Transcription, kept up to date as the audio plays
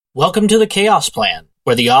Welcome to the Chaos Plan,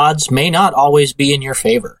 where the odds may not always be in your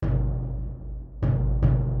favor.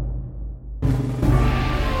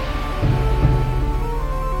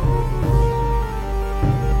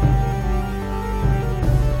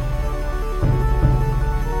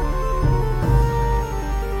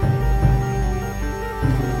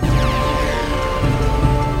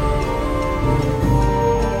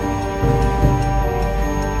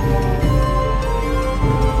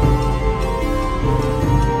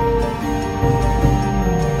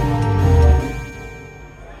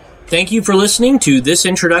 Thank you for listening to this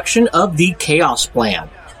introduction of the Chaos Plan.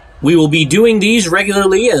 We will be doing these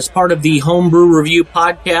regularly as part of the Homebrew Review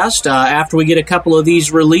podcast. After we get a couple of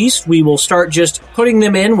these released, we will start just putting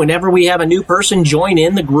them in whenever we have a new person join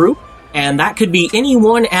in the group, and that could be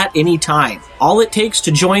anyone at any time. All it takes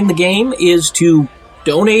to join the game is to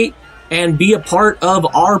donate and be a part of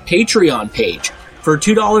our Patreon page. For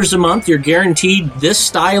 $2 a month, you're guaranteed this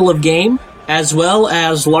style of game, as well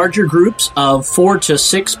as larger groups of 4 to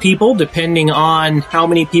 6 people, depending on how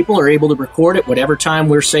many people are able to record at whatever time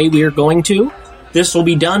we are going to. This will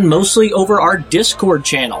be done mostly over our Discord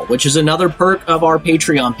channel, which is another perk of our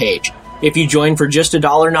Patreon page. If you join for just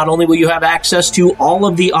 $1, not only will you have access to all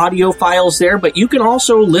of the audio files there, but you can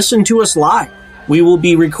also listen to us live. We will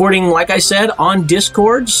be recording, like I said, on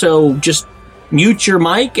Discord, so just mute your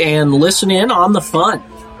mic and listen in on the fun.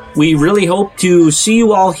 We really hope to see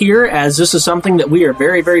you all here, as this is something that we are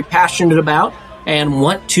very, very passionate about and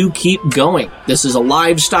want to keep going. This is a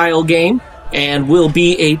live style game and will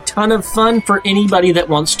be a ton of fun for anybody that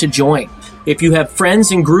wants to join. If you have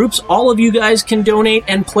friends and groups, all of you guys can donate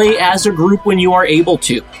and play as a group when you are able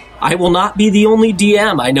to. I will not be the only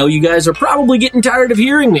DM. I know you guys are probably getting tired of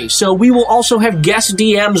hearing me, so we will also have guest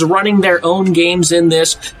DMs running their own games in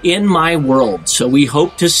this in my world. So we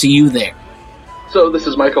hope to see you there. So this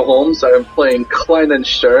is Michael Holmes. I'm playing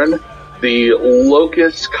Klienenstern, the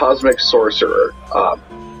Locust Cosmic Sorcerer.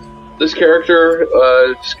 This character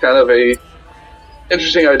is kind of a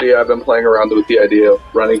interesting idea. I've been playing around with the idea of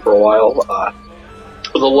running for a while.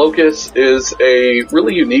 The Locust is a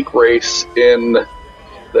really unique race in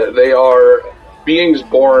that they are beings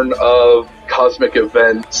born of cosmic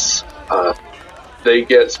events. They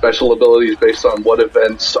get special abilities based on what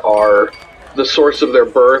events are the source of their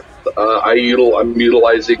birth. I'm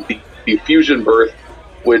utilizing the fusion birth,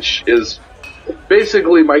 which is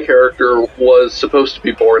basically my character was supposed to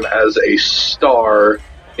be born as a star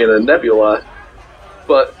in a nebula,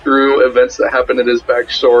 but through events that happened in his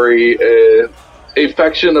backstory, a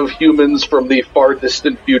faction of humans from the far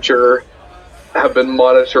distant future have been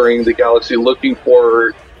monitoring the galaxy looking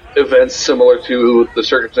for events similar to the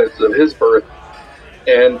circumstances of his birth,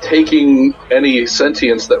 and taking any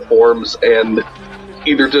sentience that forms and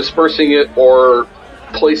either dispersing it or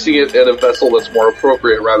placing it in a vessel that's more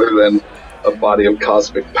appropriate rather than a body of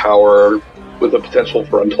cosmic power with a potential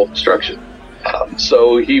for untold destruction.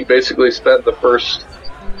 So he basically spent the first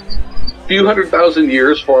few 100,000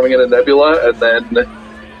 years forming in a nebula, and then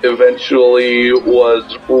eventually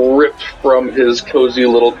was ripped from his cozy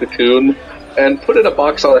little cocoon and put in a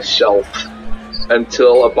box on a shelf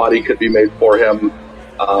until a body could be made for him.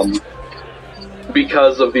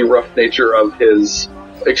 Because of the rough nature of his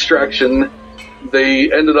extraction,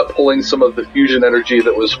 they ended up pulling some of the fusion energy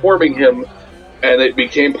that was forming him, and it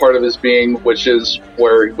became part of his being, which is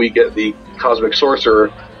where we get the Cosmic Sorcerer,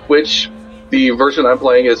 which the version I'm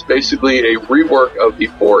playing is basically a rework of the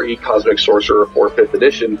 4E Cosmic Sorcerer for 5th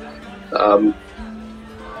edition,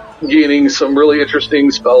 gaining some really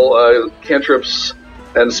interesting spell cantrips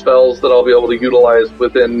and spells that I'll be able to utilize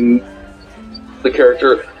within the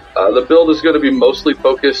character. The build is going to be mostly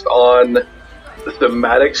focused on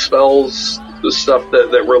thematic spells, the stuff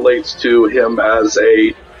that relates to him as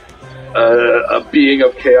a being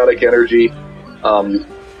of chaotic energy.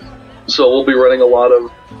 So we'll be running a lot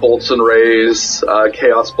of bolts and rays,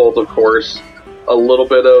 chaos bolt, of course, a little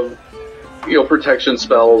bit of protection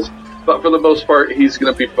spells, but for the most part, he's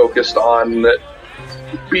going to be focused on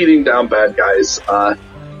beating down bad guys. However,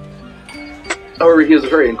 he is a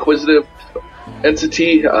very inquisitive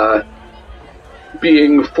entity,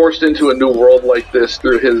 being forced into a new world like this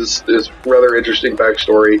through his rather interesting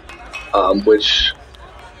backstory, which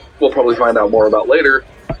we'll probably find out more about later.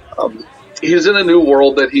 He's in a new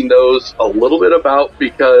world that he knows a little bit about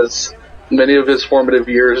because many of his formative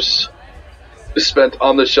years spent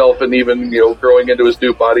on the shelf and even growing into his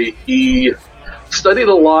new body, he studied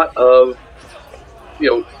a lot of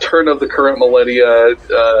turn of the current millennia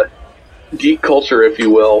geek culture, if you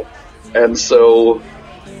will. And so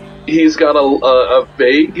he's got a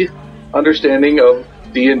vague understanding of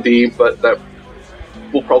D&D, but that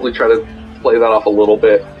we'll probably try to play that off a little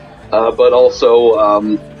bit. but also,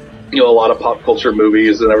 a lot of pop culture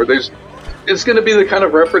movies and everything. It's going to be the kind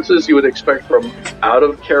of references you would expect from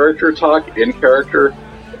out-of-character talk in character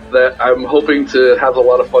that I'm hoping to have a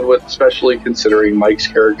lot of fun with, especially considering Mike's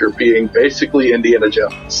character being basically Indiana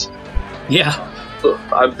Jones. Yeah. So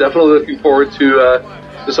I'm definitely looking forward to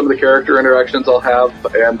some of the character interactions I'll have,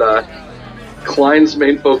 and Klein's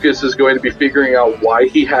main focus is going to be figuring out why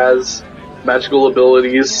he has magical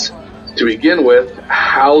abilities to begin with,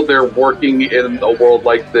 how they're working in a world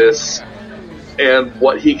like this, and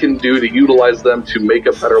what he can do to utilize them to make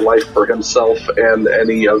a better life for himself and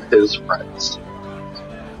any of his friends.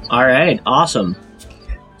 All right, awesome.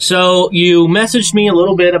 So you messaged me a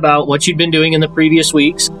little bit about what you'd been doing in the previous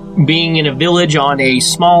weeks, being in a village on a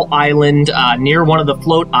small island near one of the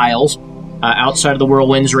float isles, outside of the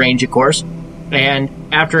Whirlwind's range, of course.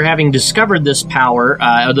 And after having discovered this power,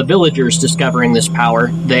 the villagers discovering this power,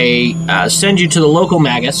 they send you to the local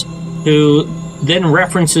magus, who then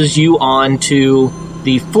references you on to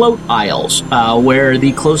the float isles, where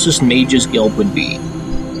the closest mages guild would be.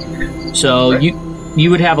 So you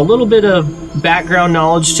would have a little bit of background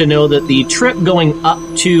knowledge to know that the trip going up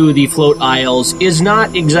to the float isles is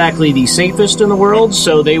not exactly the safest in the world,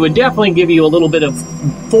 so they would definitely give you a little bit of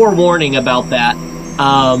forewarning about that.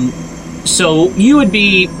 So you would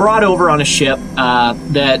be brought over on a ship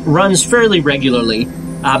that runs fairly regularly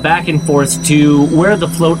back and forth to where the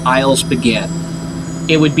float isles begin.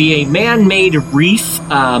 It would be a man-made reef,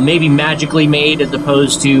 maybe magically made as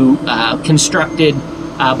opposed to constructed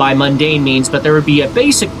by mundane means, but there would be a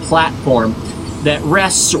basic platform that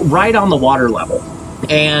rests right on the water level.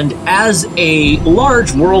 And as a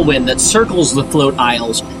large whirlwind that circles the float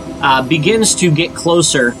isles begins to get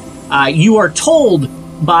closer, you are told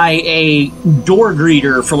by a door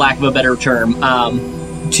greeter, for lack of a better term,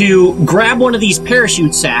 to grab one of these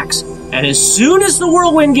parachute sacks, and as soon as the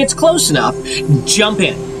whirlwind gets close enough, jump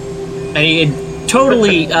in. And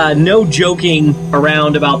totally no joking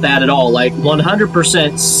around about that at all. Like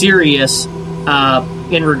 100% serious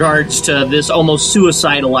in regards to this almost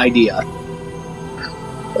suicidal idea.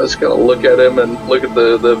 I was gonna look at him and look at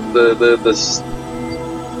this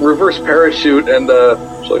reverse parachute, and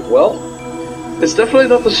it's like, well, it's definitely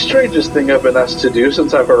not the strangest thing I've been asked to do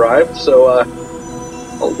since I've arrived. So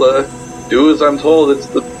I'll do as I'm told.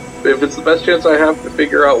 If it's the best chance I have to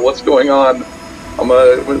figure out what's going on, I'm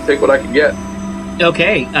gonna take what I can get.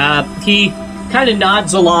 Okay. He kind of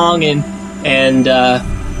nods along and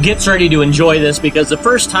gets ready to enjoy this, because the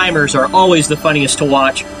first-timers are always the funniest to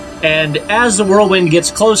watch. And as the whirlwind gets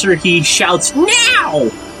closer, he shouts, "Now!"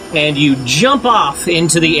 And you jump off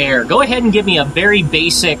into the air. Go ahead and give me a very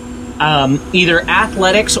basic either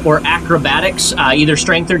athletics or acrobatics, either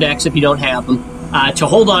strength or dex if you don't have them, to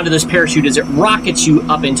hold on to this parachute as it rockets you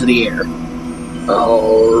up into the air.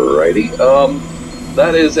 Alrighty.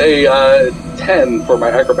 That is a 10 for my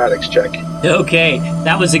acrobatics check. Okay,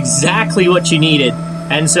 that was exactly what you needed.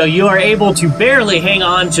 And so you are able to barely hang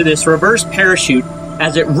on to this reverse parachute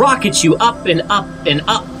as it rockets you up and up and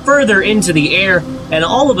up further into the air. And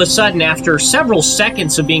all of a sudden, after several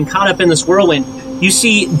seconds of being caught up in this whirlwind, you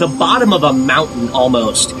see the bottom of a mountain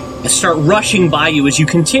almost start rushing by you as you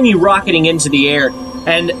continue rocketing into the air.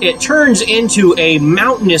 And it turns into a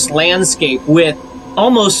mountainous landscape with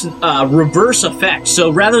almost reverse effect.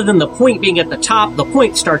 So rather than the point being at the top, the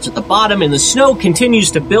point starts at the bottom, and the snow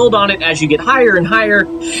continues to build on it as you get higher and higher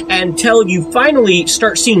until you finally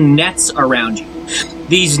start seeing nets around you.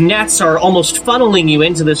 These nets are almost funneling you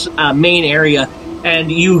into this main area, and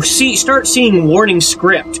you start seeing warning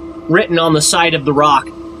script written on the side of the rock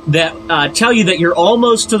that tell you that you're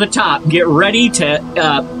almost to the top. Get ready to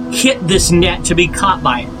hit this net to be caught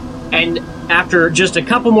by it. And after just a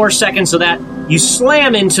couple more seconds of that, you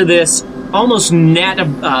slam into this almost net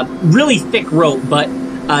of really thick rope, but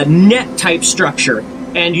net-type structure.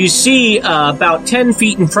 And you see about 10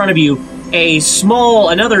 feet in front of you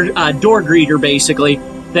another door greeter, basically,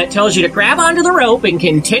 that tells you to grab onto the rope and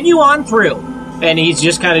continue on through. And he's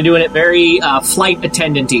just kind of doing it very flight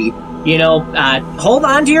attendant-y. You know, hold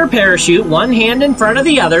on to your parachute, one hand in front of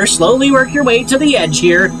the other, slowly work your way to the edge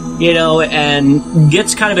here, you know, and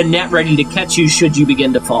gets kind of a net ready to catch you should you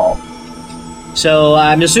begin to fall. So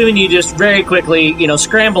I'm assuming you just very quickly, you know,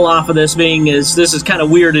 scramble off of this, being as this is kind of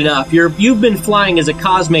weird enough. You've been flying as a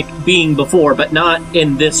cosmic being before, but not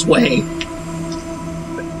in this way.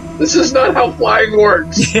 This is not how flying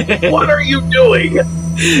works. What are you doing?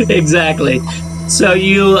 Exactly. So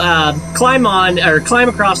you climb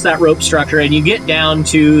across that rope structure, and you get down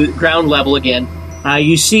to ground level again.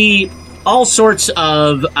 You see all sorts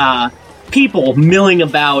of people milling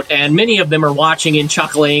about, and many of them are watching and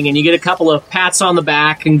chuckling, and you get a couple of pats on the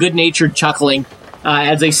back and good-natured chuckling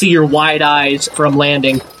as they see your wide eyes from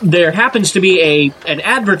landing. There happens to be an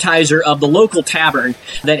advertiser of the local tavern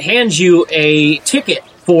that hands you a ticket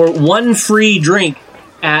for one free drink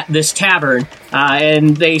at this tavern,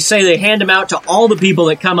 and they say they hand them out to all the people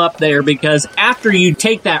that come up there, because after you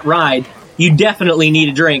take that ride, you definitely need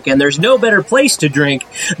a drink, and there's no better place to drink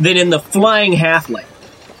than in the Flying Halfling.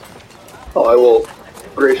 Oh, I will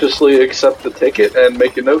graciously accept the ticket and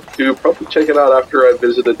make a note to probably check it out after I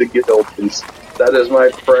visited the guild, because that is my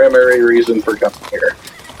primary reason for coming here.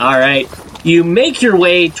 All right. You make your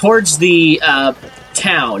way towards the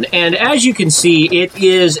town, and as you can see, it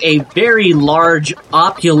is a very large,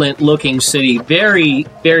 opulent-looking city, very,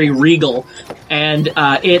 very regal. And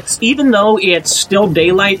it's, even though it's still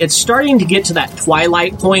daylight, it's starting to get to that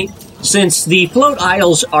twilight point. Since the float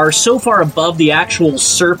isles are so far above the actual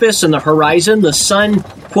surface and the horizon, the sun,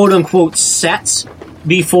 quote-unquote, sets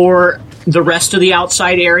before the rest of the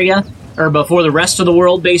outside area, or before the rest of the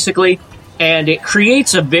world, basically. And it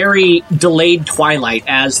creates a very delayed twilight,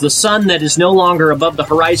 as the sun that is no longer above the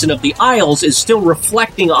horizon of the isles is still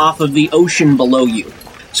reflecting off of the ocean below you.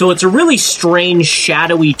 So it's a really strange,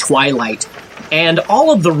 shadowy twilight. And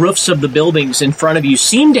all of the roofs of the buildings in front of you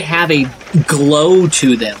seem to have a glow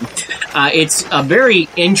to them. It's a very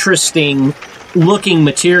interesting looking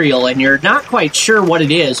material, and you're not quite sure what it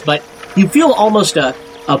is, but you feel almost a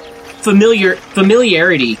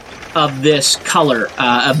familiarity of this color,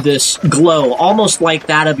 of this glow, almost like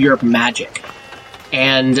that of your magic.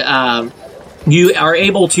 And you are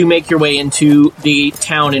able to make your way into the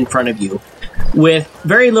town in front of you. With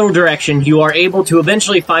very little direction, you are able to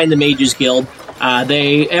eventually find the Mages Guild.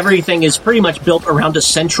 Everything is pretty much built around a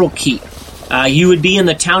central keep. You would be in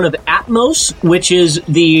the town of Atmos, which is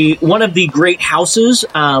one of the great houses,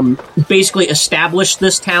 basically established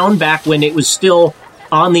this town back when it was still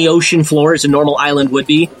on the ocean floor as a normal island would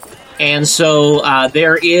be. And so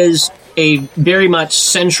there is a very much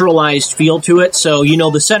centralized feel to it. So,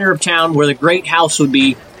 the center of town where the great house would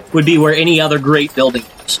be where any other great building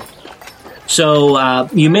is. So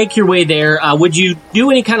you make your way there. Would you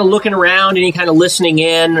do any kind of looking around, any kind of listening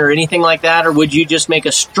in, or anything like that? Or would you just make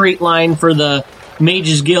a straight line for the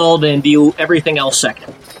Mages Guild and do everything else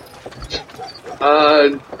second?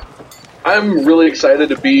 I'm really excited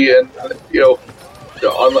to be on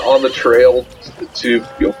the trail to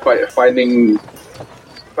finding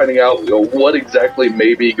out what exactly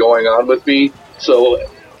may be going on with me. So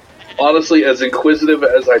honestly, as inquisitive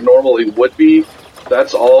as I normally would be,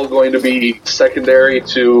 that's all going to be secondary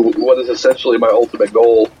to what is essentially my ultimate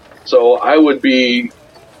goal. So I would be,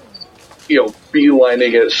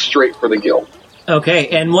 beelining it straight for the guild. Okay,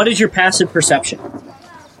 and what is your passive perception?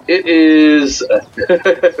 It is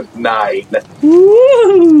 9.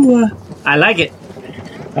 Woo! I like it.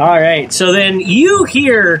 All right, so then you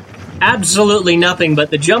hear absolutely nothing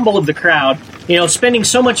but the jumble of the crowd. Spending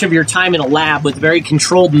so much of your time in a lab with very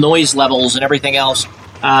controlled noise levels and everything else,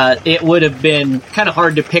 it would have been kind of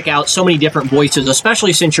hard to pick out so many different voices,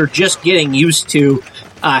 especially since you're just getting used to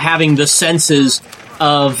having the senses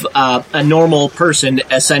of a normal person,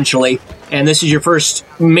 essentially. And this is your first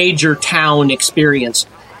major town experience.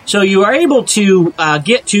 So you are able to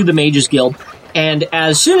get to the Mages Guild. And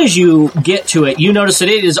as soon as you get to it, you notice that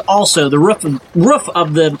it is also, the roof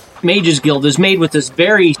of the Mages Guild is made with this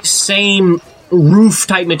very same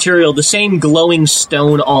roof-type material, the same glowing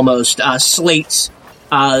stone almost, slates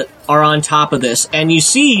are on top of this. And you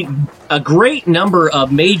see a great number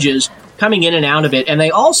of mages coming in and out of it, and they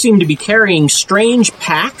all seem to be carrying strange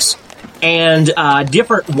packs and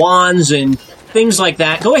different wands and things like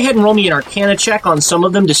that. Go ahead and roll me an Arcana check on some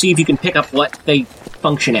of them to see if you can pick up what they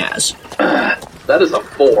function as. That is a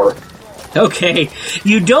 4. Okay,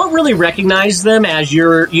 you don't really recognize them as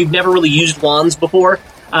you've never really used wands before,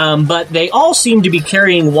 but they all seem to be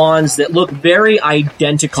carrying wands that look very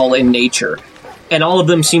identical in nature. And all of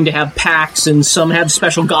them seem to have packs, and some have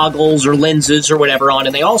special goggles or lenses or whatever on,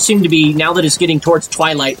 and they all seem to be, now that it's getting towards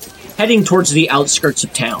twilight, heading towards the outskirts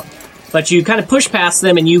of town. But you kind of push past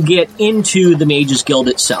them and you get into the Mages Guild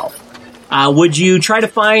itself. Would you try to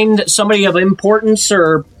find somebody of importance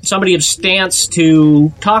or somebody of stance to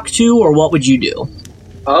talk to, or what would you do?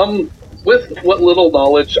 With what little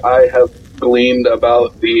knowledge I have gleaned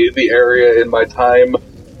about the area in my time,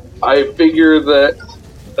 I figure that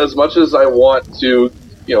as much as I want to,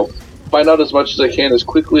 find out as much as I can as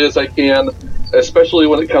quickly as I can, especially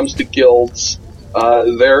when it comes to guilds,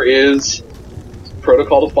 there is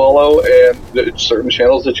protocol to follow and certain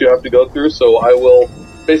channels that you have to go through, so I will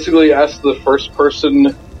basically ask the first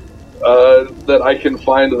person that I can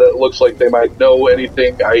find that looks like they might know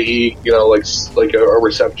anything, i.e., like a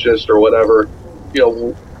receptionist or whatever,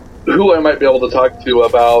 who I might be able to talk to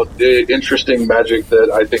about interesting magic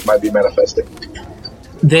that I think might be manifesting.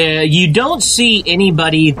 You don't see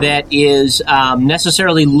anybody that is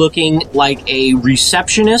necessarily looking like a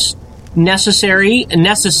receptionist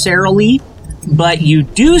necessarily, but you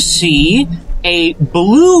do see a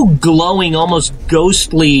blue glowing, almost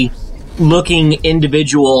ghostly looking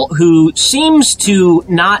individual who seems to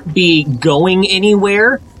not be going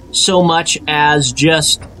anywhere so much as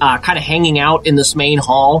just kind of hanging out in this main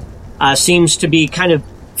hall. Seems to be kind of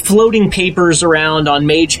floating papers around on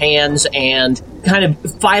mage hands and kind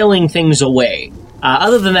of filing things away.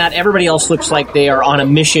 Other than that, everybody else looks like they are on a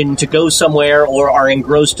mission to go somewhere or are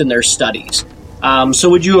engrossed in their studies. So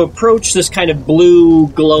would you approach this kind of blue,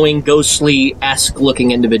 glowing, ghostly-esque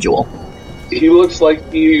looking individual? He looks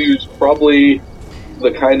like he's probably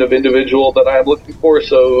the kind of individual that I'm looking for,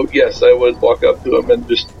 so yes, I would walk up to him and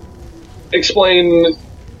just explain,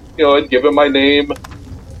 and give him my name,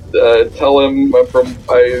 tell him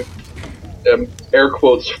I am, air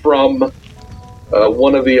quotes, from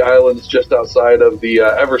one of the islands just outside of the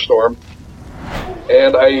Everstorm,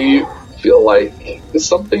 and I feel like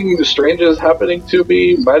something strange is happening to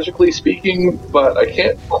me, magically speaking, but I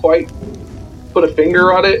can't quite put a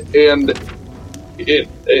finger on it, and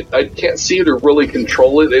I can't seem to really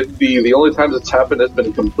control it. The only times it's happened has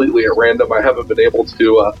been completely at random. I haven't been able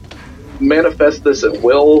to manifest this at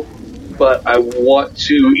will, but I want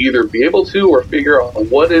to either be able to or figure out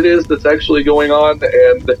what it is that's actually going on,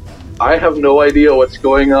 and I have no idea what's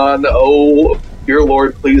going on. Oh, dear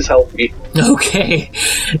Lord, please help me. Okay.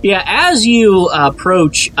 Yeah, as you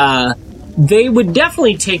approach, they would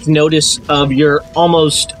definitely take notice of your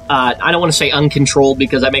almost, I don't want to say uncontrolled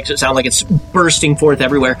because that makes it sound like it's bursting forth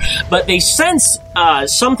everywhere, but they sense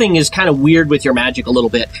something is kind of weird with your magic a little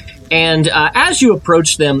bit. And as you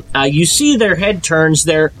approach them, you see their head turns,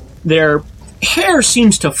 their hair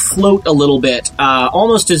seems to float a little bit,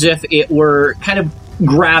 almost as if it were kind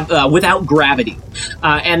of without gravity.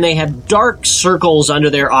 And they have dark circles under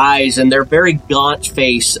their eyes, and their very gaunt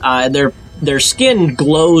face, and their skin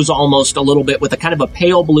glows almost a little bit with a kind of a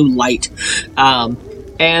pale blue light.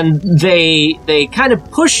 And they kind of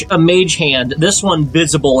push a mage hand, this one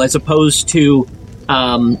visible as opposed to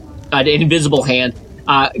an invisible hand,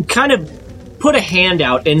 kind of put a hand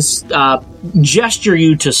out and gesture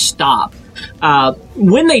you to stop.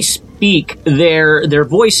 When they speak, their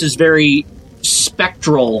voice is very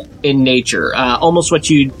spectral in nature, almost what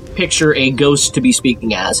you'd picture a ghost to be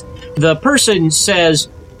speaking as. The person says,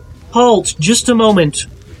 "Halt, just a moment.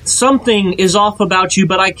 Something is off about you,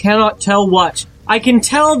 but I cannot tell what. I can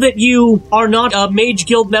tell that you are not a Mage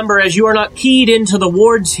Guild member as you are not keyed into the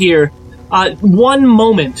wards here. One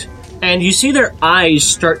moment." And you see their eyes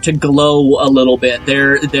start to glow a little bit.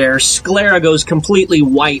 Their sclera goes completely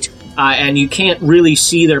white, and you can't really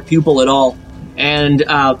see their pupil at all. And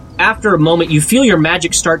after a moment, you feel your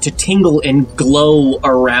magic start to tingle and glow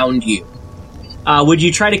around you. Would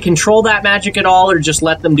you try to control that magic at all, or just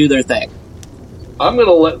let them do their thing? I'm going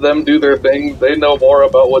to let them do their thing. They know more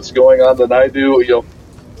about what's going on than I do.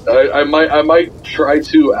 I might try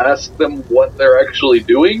to ask them what they're actually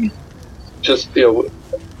doing, just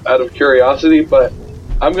out of curiosity. But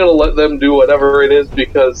I'm going to let them do whatever it is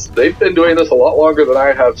because they've been doing this a lot longer than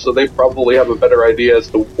I have, so they probably have a better idea as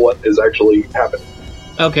to what is actually happening.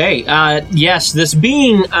 Okay, yes, this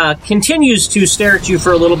being continues to stare at you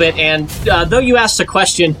for a little bit, and though you asked a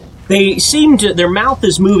question, they seem to, their mouth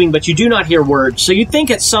is moving, but you do not hear words, so you think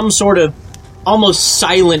it's some sort of almost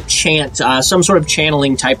silent chant, some sort of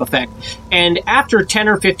channeling type effect. And after 10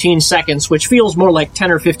 or 15 seconds, which feels more like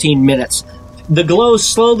 10 or 15 minutes, the glow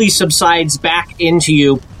slowly subsides back into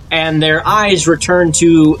you, and their eyes return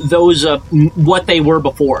to those of what they were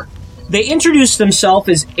before. They introduce themselves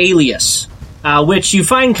as Alias, which you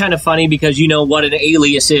find kind of funny because you know what an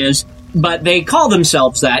alias is, but they call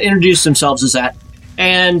themselves that, introduce themselves as that,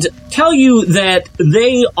 and tell you that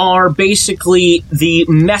they are basically the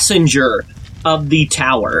messenger of the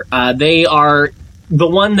tower. They are the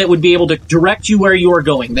one that would be able to direct you where you are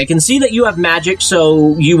going. They can see that you have magic,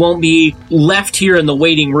 so you won't be left here in the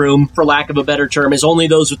waiting room, for lack of a better term, as only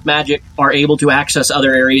those with magic are able to access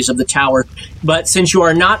other areas of the tower. But since you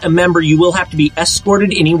are not a member, you will have to be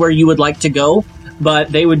escorted anywhere you would like to go, but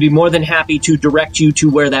they would be more than happy to direct you to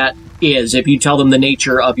where that is if you tell them the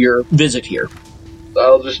nature of your visit here.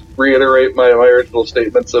 I'll just reiterate my original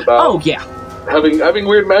statements about having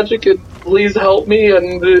weird magic, and please help me,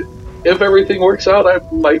 and if everything works out, I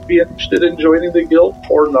might be interested in joining the guild,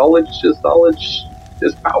 for knowledge is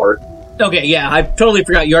power. Okay, yeah, I totally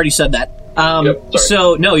forgot. You already said that. Yep, sorry.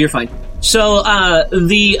 So, no, you're fine. So,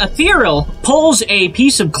 the ethereal pulls a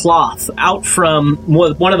piece of cloth out from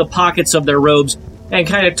one of the pockets of their robes and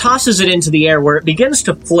kind of tosses it into the air where it begins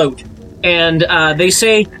to float. And they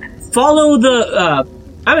say, follow the...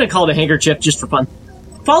 I'm going to call it a handkerchief just for fun.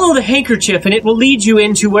 Follow the handkerchief and it will lead you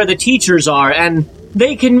into where the teachers are, and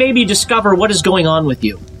they can maybe discover what is going on with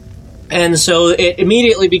you. And so it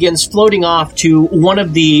immediately begins floating off to one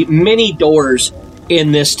of the many doors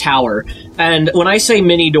in this tower. And when I say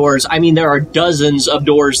many doors, I mean there are dozens of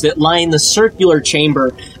doors that line the circular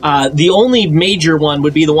chamber. The only major one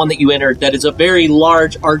would be the one that you entered, that is a very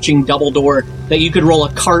large arching double door that you could roll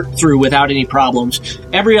a cart through without any problems.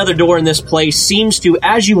 Every other door in this place seems to,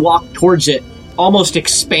 as you walk towards it, almost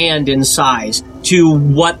expand in size to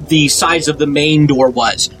what the size of the main door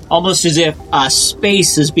was. Almost as if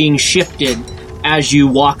space is being shifted as you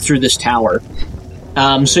walk through this tower.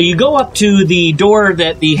 So you go up to the door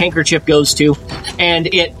that the handkerchief goes to, and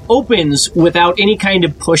it opens without any kind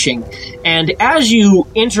of pushing. And as you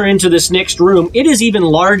enter into this next room, it is even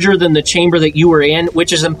larger than the chamber that you were in,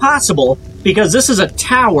 which is impossible because this is a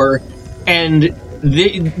tower, and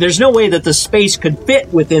there's no way that the space could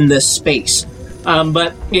fit within this space.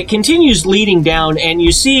 But it continues leading down, and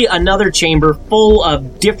you see another chamber full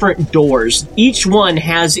of different doors. Each one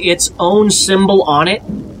has its own symbol on it.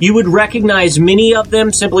 You would recognize many of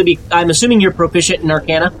them simply I'm assuming you're proficient in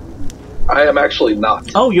Arcana? I am actually not.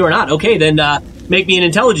 Oh, you're not? Okay, then make me an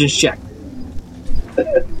intelligence check.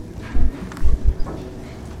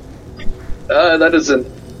 That is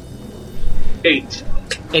an 8.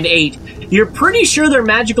 An 8. You're pretty sure they're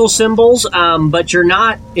magical symbols, but you're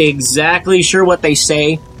not exactly sure what they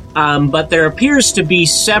say. But there appears to be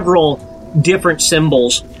several different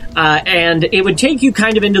symbols. And it would take you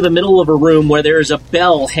kind of into the middle of a room where there is a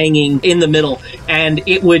bell hanging in the middle. And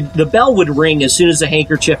the bell would ring as soon as the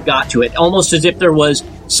handkerchief got to it, almost as if there was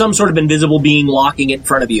some sort of invisible being locking it in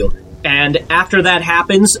front of you. And after that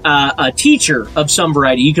happens, a teacher of some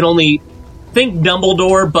variety, you can only think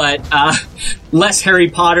Dumbledore, but less Harry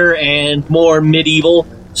Potter and more medieval.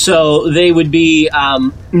 So they would be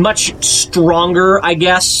much stronger, I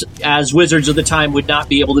guess, as wizards of the time would not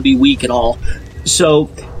be able to be weak at all. So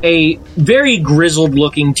a very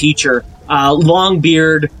grizzled-looking teacher, long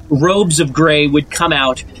beard, robes of gray, would come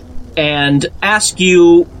out and ask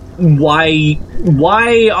you,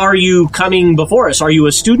 why are you coming before us? Are you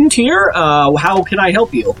a student here? How can I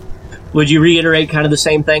help you? Would you reiterate kind of the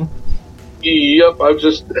same thing? Yep,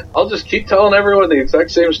 I'll just keep telling everyone the exact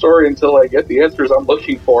same story until I get the answers I'm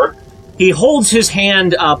looking for. He holds his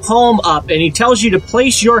hand palm up, and he tells you to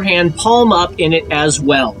place your hand palm up in it as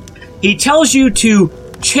well. He tells you to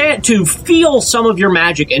feel some of your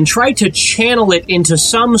magic and try to channel it into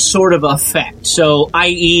some sort of effect. So,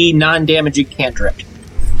 i.e., non-damaging cantrip.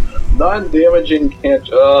 Non-damaging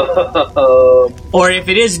cantrip. Or if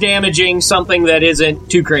it is damaging, something that isn't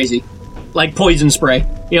too crazy. Like poison spray.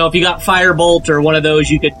 You know, if you got Firebolt or one of those,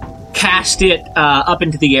 you could cast it up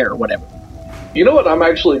into the air or whatever. You know what I'm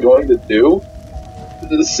actually going to do?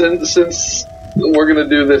 Since we're going to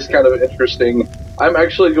do this kind of interesting, I'm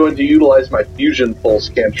actually going to utilize my Fusion Pulse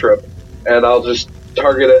cantrip, and I'll just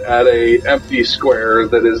target it at a empty square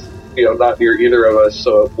that is, not near either of us,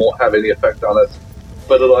 so it won't have any effect on us.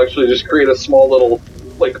 But it'll actually just create a small little,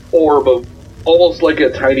 orb of almost like a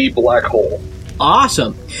tiny black hole.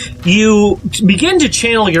 Awesome. You begin to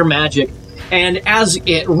channel your magic, and as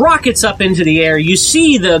it rockets up into the air, you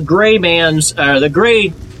see the gray man's, I'm just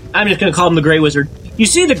going to call him the Gray Wizard. You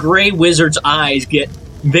see the Gray Wizard's eyes get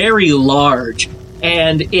very large,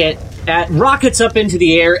 and it rockets up into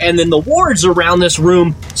the air, and then the wards around this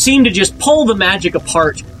room seem to just pull the magic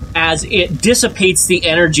apart as it dissipates the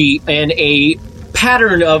energy in a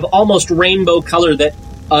pattern of almost rainbow color, that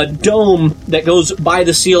a dome that goes by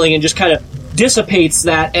the ceiling and just kind of dissipates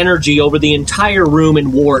that energy over the entire room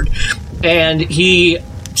and ward. And he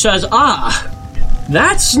says,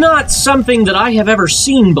 that's not something that I have ever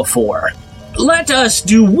seen before. Let us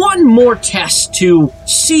do one more test to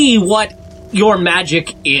see what your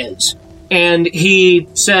magic is. And he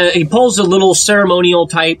pulls a little ceremonial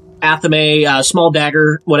type athame, small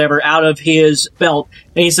dagger, whatever, out of his belt,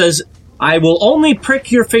 and he says, I will only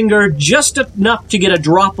prick your finger just enough to get a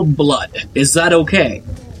drop of blood. Is that okay?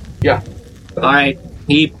 Yeah. Alright,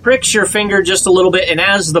 he pricks your finger just a little bit, and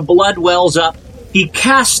as the blood wells up, he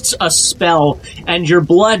casts a spell, and your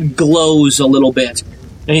blood glows a little bit.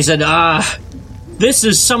 And he said, this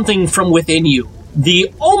is something from within you.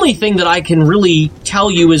 The only thing that I can really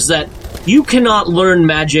tell you is that you cannot learn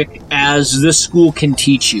magic as this school can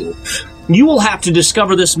teach you. You will have to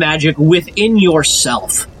discover this magic within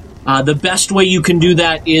yourself. The best way you can do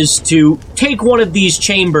that is to take one of these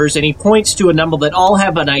chambers, and he points to a number that all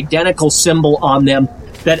have an identical symbol on them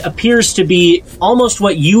that appears to be almost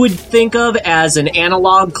what you would think of as an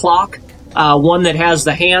analog clock, one that has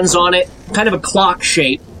the hands on it, kind of a clock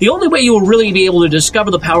shape. The only way you will really be able to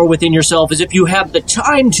discover the power within yourself is if you have the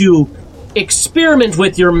time to experiment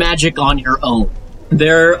with your magic on your own.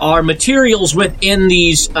 There are materials within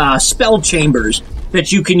these spell chambers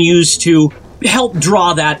that you can use to help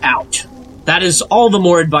draw that out. That is all the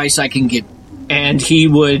more advice I can give. And he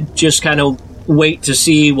would just kind of wait to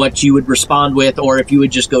see what you would respond with, or if you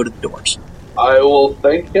would just go to the doors. I will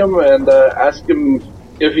thank him and ask him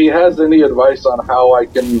if he has any advice on how I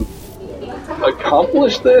can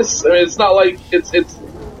accomplish this. I mean, it's not like it's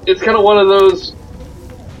kind of one of those.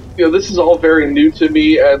 This is all very new to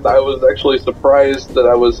me, and I was actually surprised that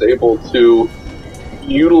I was able to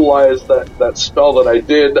utilize that spell that I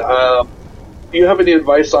did. Do you have any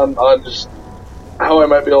advice on just how I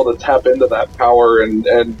might be able to tap into that power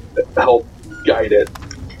and help guide it?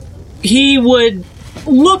 He would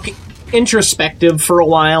look introspective for a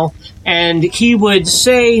while, and he would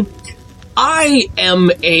say, I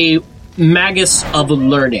am a magus of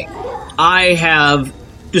learning. I have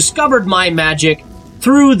discovered my magic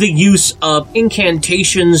through the use of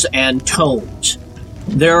incantations and tones.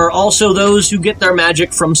 There are also those who get their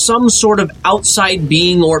magic from some sort of outside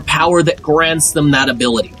being or power that grants them that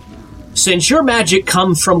ability. Since your magic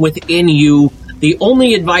comes from within you, the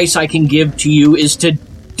only advice I can give to you is to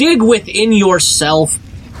dig within yourself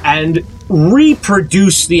and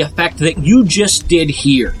reproduce the effect that you just did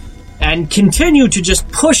here, and continue to just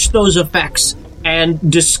push those effects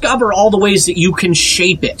and discover all the ways that you can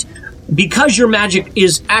shape it. Because your magic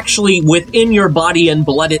is actually within your body and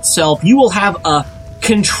blood itself, you will have a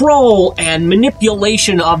control and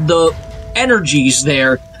manipulation of the energies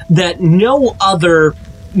there that no other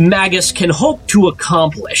magus can hope to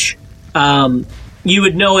accomplish. You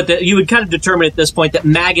would know that you would kind of determine at this point that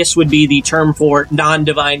magus would be the term for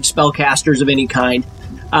non-divine spellcasters of any kind.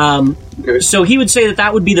 So he would say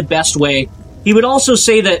that would be the best way. He would also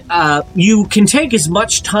say that you can take as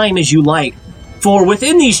much time as you like, for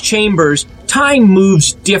within these chambers, time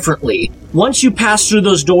moves differently. Once you pass through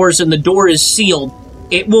those doors and the door is sealed,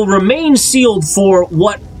 it will remain sealed for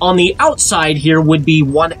what on the outside here would be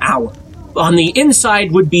 1 hour. On the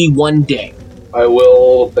inside would be 1 day. I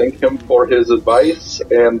will thank him for his advice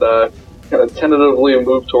and kind of tentatively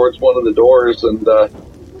move towards one of the doors and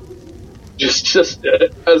just as a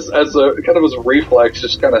kind of as a reflex,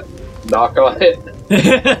 just kind of knock on it.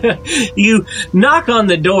 You knock on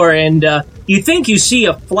the door and you think you see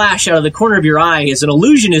a flash out of the corner of your eye as an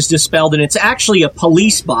illusion is dispelled, and it's actually a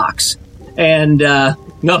police box. And no,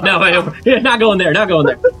 not going there. You I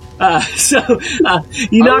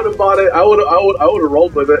would have bought it. I would have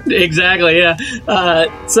rolled with it. Exactly, yeah.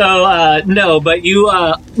 No, but you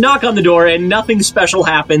knock on the door and nothing special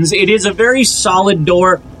happens. It is a very solid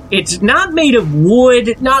door. It's not made of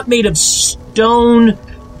wood, not made of stone,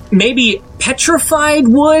 maybe petrified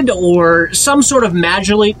wood or some sort of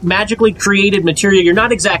magically created material. You're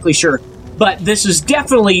not exactly sure, but this is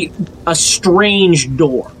definitely a strange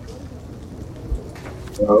door.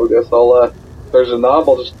 I guess there's a knob,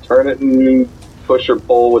 I'll just turn it and push or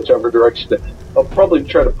pull whichever direction. I'll probably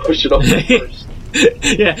try to push it over first.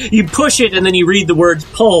 Yeah, you push it and then you read the words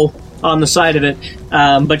pull on the side of it,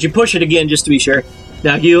 but you push it again just to be sure.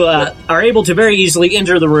 Now you are able to very easily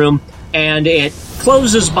enter the room, and it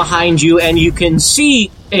closes behind you, and you can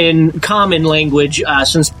see in common language,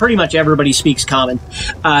 since pretty much everybody speaks common,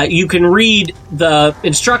 you can read the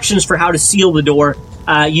instructions for how to seal the door.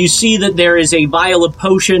 You see that there is a vial of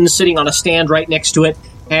potion sitting on a stand right next to it,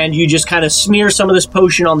 and you just kind of smear some of this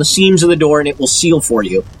potion on the seams of the door, and it will seal for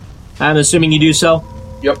you. I'm assuming you do so?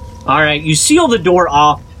 Yep. All right, you seal the door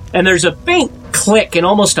off, and there's a faint click and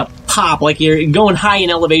almost a pop, like you're going high in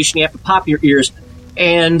elevation, you have to pop your ears.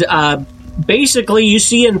 And basically, you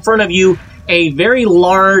see in front of you a very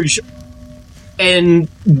large, in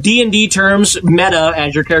D&D terms, meta,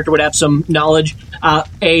 as your character would have some knowledge,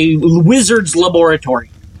 a wizard's laboratory.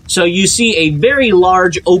 So you see a very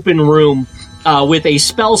large open room with a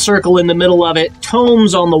spell circle in the middle of it,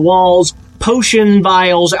 tomes on the walls, potion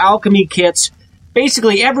vials, alchemy kits,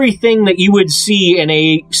 basically everything that you would see in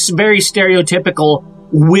a very stereotypical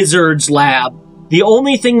wizard's lab. The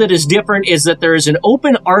only thing that is different is that there is an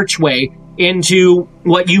open archway into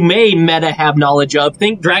what you may meta have knowledge of.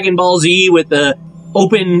 Think Dragon Ball Z with the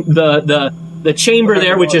open, the chamber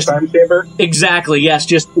there, which is... Time chamber? Exactly, yes,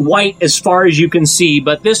 just white as far as you can see.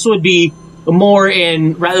 But this would be more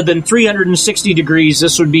in, rather than 360 degrees,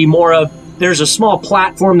 this would be more of there's a small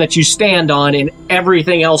platform that you stand on, and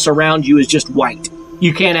everything else around you is just white.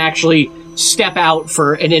 You can't actually step out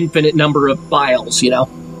for an infinite number of miles,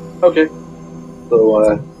 Okay.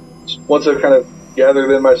 So, once I've kind of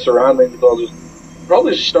gathered in my surroundings, I'll just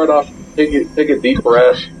probably start off, take a deep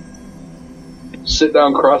breath, sit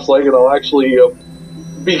down cross-legged. I'll actually,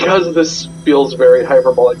 because this feels very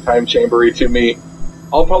hyperbolic time chambery to me,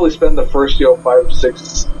 I'll probably spend the first, 5,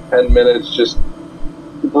 6, 10 minutes just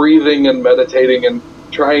breathing and meditating and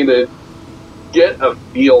trying to get a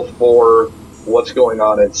feel for what's going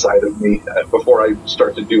on inside of me before I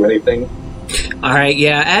start to do anything. All right,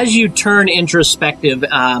 yeah. As you turn introspective,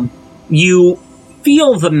 you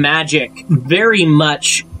feel the magic very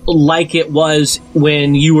much like it was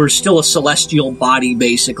when you were still a celestial body,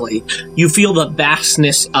 basically. You feel the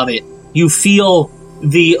vastness of it. You feel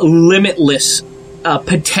the limitless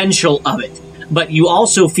potential of it. But you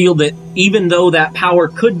also feel that even though that power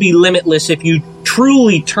could be limitless, if you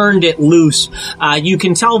truly turned it loose, you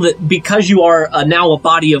can tell that because you are now a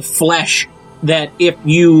body of flesh, that if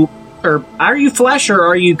you... Or are you flesh, or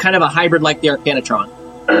are you kind of a hybrid like the Arcanatron?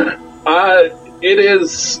 It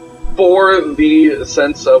is, for the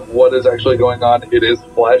sense of what is actually going on, it is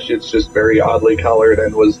flesh. It's just very oddly colored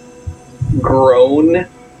and was grown,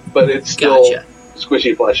 but it's still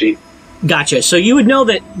squishy fleshy. Gotcha. So you would know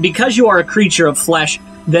that because you are a creature of flesh,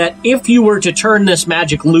 that if you were to turn this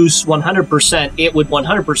magic loose 100%, it would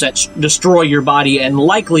 100% destroy your body and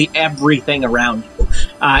likely everything around you.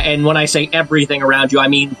 And when I say everything around you, I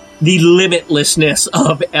mean the limitlessness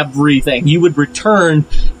of everything. You would return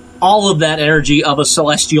all of that energy of a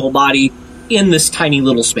celestial body in this tiny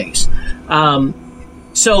little space.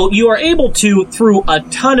 So you are able to, through a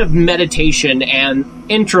ton of meditation and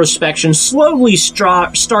introspection, slowly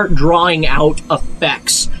start drawing out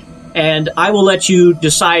effects. And I will let you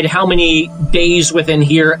decide how many days within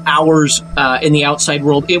here, hours in the outside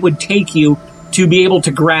world, it would take you to be able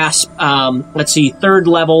to grasp, let's see, 3rd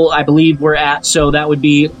level, I believe we're at, so that would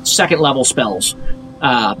be 2nd level spells.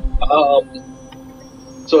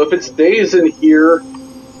 So if it's days in here,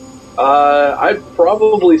 I'd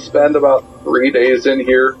probably spend about 3 days in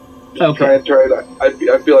here. Okay. Try it. I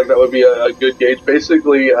feel like that would be a good gauge.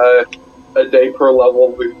 Basically, a day per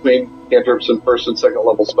level between cantrips and 1st and 2nd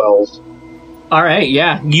level spells. All right,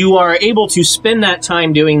 yeah. You are able to spend that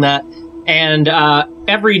time doing that, and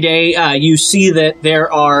every day you see that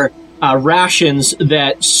there are rations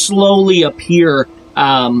that slowly appear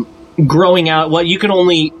growing out. What you can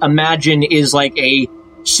only imagine is like a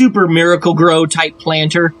super miracle grow type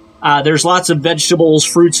planter. There's lots of vegetables,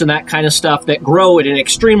 fruits, and that kind of stuff that grow at an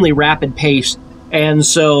extremely rapid pace. And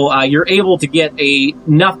so you're able to get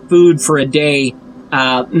enough food for a day.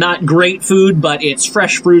 Not great food, but it's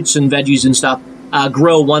fresh fruits and veggies and stuff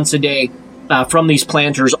grow once a day from these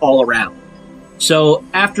planters all around. So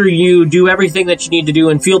after you do everything that you need to do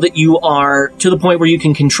and feel that you are to the point where you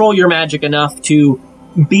can control your magic enough to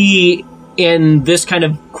be in this kind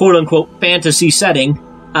of quote-unquote fantasy setting,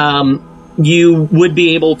 you would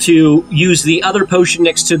be able to use the other potion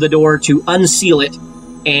next to the door to unseal it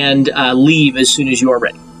and leave as soon as you are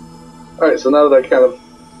ready. All right, so now that I kind of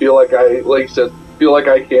feel like like you said, feel like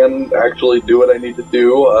I can actually do what I need to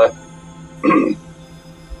do, I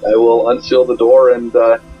will unseal the door and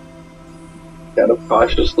kind of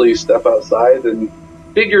cautiously step outside, and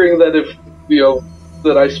figuring that if,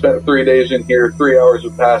 that I spent 3 days in here, 3 hours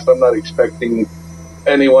have passed, I'm not expecting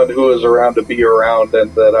anyone who is around to be around,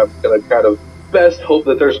 and that I'm going to kind of best hope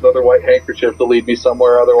that there's another white handkerchief to lead me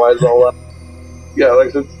somewhere. Otherwise, I'll, like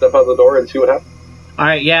I said, step out the door and see what happens. All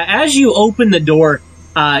right, yeah, as you open the door,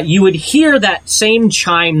 you would hear that same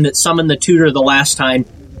chime that summoned the tutor the last time,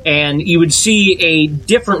 and you would see a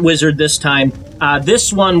different wizard this time.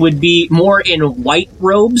 This one would be more in white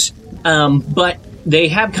robes, but they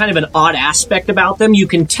have kind of an odd aspect about them. You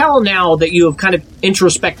can tell now that you have kind of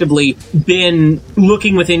introspectively been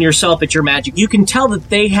looking within yourself at your magic. You can tell that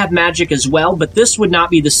they have magic as well, but this would not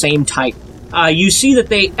be the same type. You see that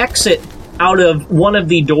they exit out of one of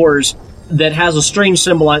the doors that has a strange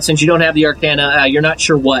symbol on it. Since you don't have the arcana, you're not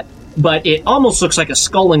sure what, but it almost looks like a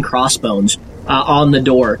skull and crossbones on the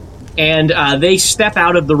door. And they step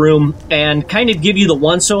out of the room and kind of give you the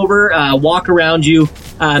once-over, walk around you,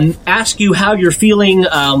 ask you how you're feeling.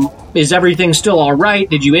 Is everything still all right?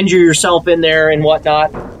 Did you injure yourself in there and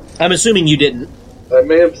whatnot? I'm assuming you didn't. I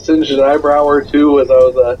may have singed an eyebrow or two as I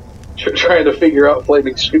was trying to figure out my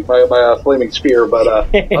flaming spear, but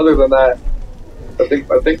other than that, I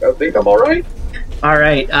think I'm all right. All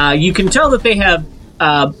right. You can tell that they have,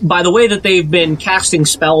 by the way that they've been casting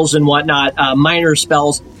spells and whatnot, minor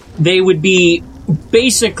spells. They would be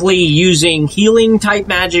basically using healing type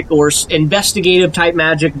magic or investigative type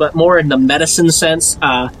magic, but more in the medicine sense.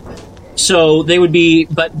 So they would be,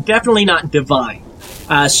 but definitely not divine.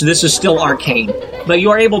 So this is still arcane. But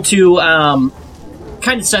you are able to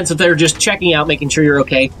kind of sense that they're just checking out, making sure you're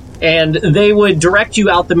okay. And they would direct you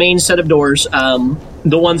out the main set of doors.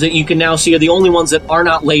 The ones that you can now see are the only ones that are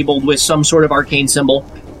not labeled with some sort of arcane symbol,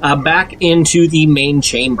 back into the main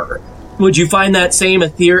chamber. Would you find that same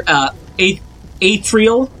ethereal?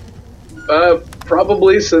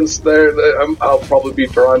 Probably, since I'll probably be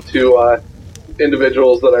drawn to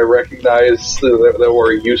individuals that I recognize that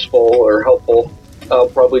were useful or helpful. I'll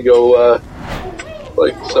probably go,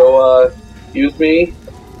 excuse me?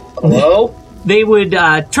 Hello? They would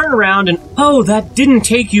turn around and, oh, that didn't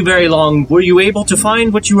take you very long. Were you able to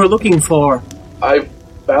find what you were looking for? I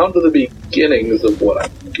found the beginnings of what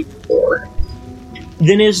I'm looking for.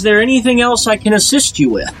 Then is there anything else I can assist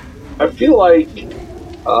you with? I feel like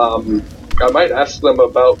I might ask them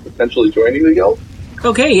about potentially joining the guild.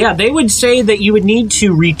 Okay, yeah, they would say that you would need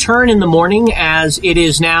to return in the morning, as it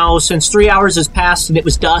is now, since 3 hours has passed and it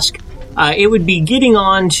was dusk, it would be getting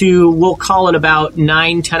on to, we'll call it about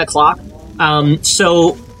 9, 10 o'clock.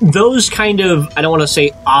 So those kind of, I don't want to say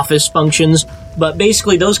office functions, but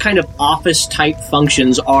basically those kind of office-type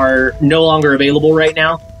functions are no longer available right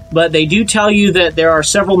now. But they do tell you that there are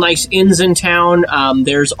several nice inns in town.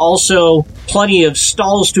 There's also plenty of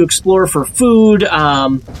stalls to explore for food.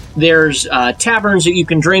 There's taverns that you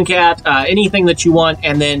can drink at, anything that you want,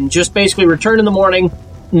 and then just basically return in the morning,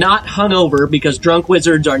 not hungover, because drunk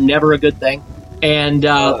wizards are never a good thing. And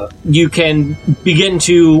you can begin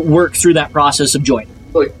to work through that process of joining.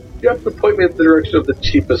 Like, you have to point me in the direction of the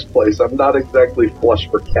cheapest place. I'm not exactly flush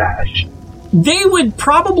for cash. They would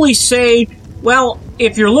probably say, well,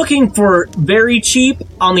 if you're looking for very cheap,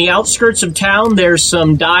 on the outskirts of town, there's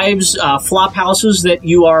some dives, flop houses that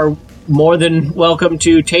you are more than welcome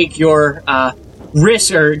to take your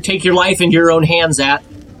risk or take your life into your own hands at.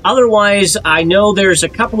 Otherwise, I know there's a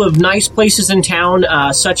couple of nice places in town,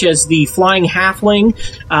 such as the Flying Halfling.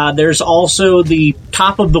 There's also the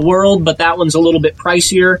Top of the World, but that one's a little bit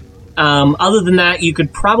pricier. Other than that, you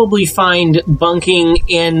could probably find bunking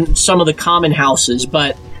in some of the common houses,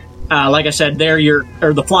 but like I said,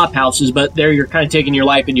 or the flop houses, but there you're kind of taking your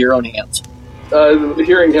life into your own hands.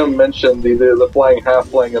 Hearing him mention the Flying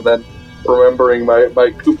Halfling and then remembering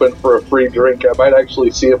my coupon for a free drink, I might actually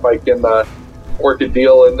see if I can work a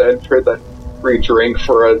deal and trade that free drink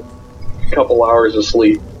for a couple hours of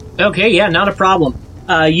sleep. Okay, yeah, not a problem.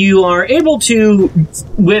 You are able to,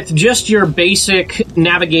 with just your basic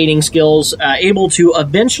navigating skills, able to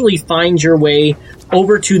eventually find your way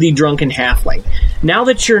over to the Drunken Halfling. Now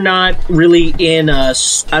that you're not really in I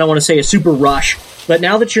don't want to say a super rush, but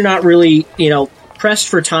now that you're not really, pressed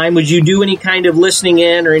for time, would you do any kind of listening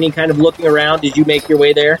in or any kind of looking around? Did you make your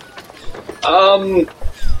way there?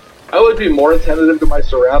 I would be more attentive to my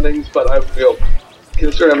surroundings, but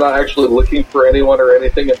considering I'm not actually looking for anyone or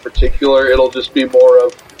anything in particular, it'll just be more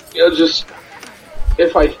of, just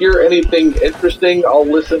if I hear anything interesting, I'll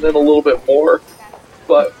listen in a little bit more.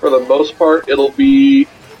 But for the most part, it'll be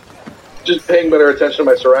just paying better attention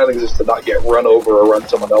to my surroundings just to not get run over or run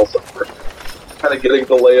someone else over. Kind of getting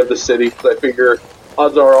the lay of the city, because I figure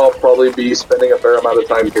odds are I'll probably be spending a fair amount of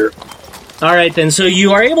time here. All right, then. So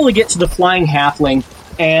you are able to get to the Flying Halfling,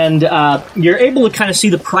 and you're able to kind of see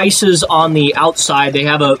the prices on the outside. They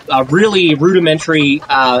have a really rudimentary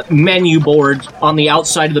menu board on the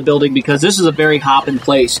outside of the building, because this is a very hopping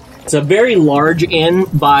place. It's a very large inn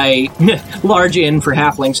large inn for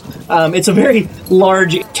halflings. It's a very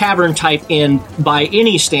large tavern-type inn by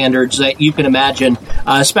any standards that you can imagine,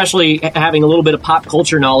 especially having a little bit of pop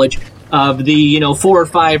culture knowledge of the, 4 or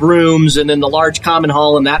 5 rooms and then the large common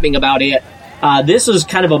hall and that being about it. This is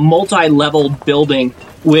kind of a multi-level building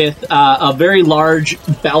with a very large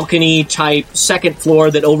balcony-type second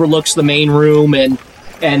floor that overlooks the main room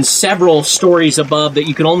and several stories above that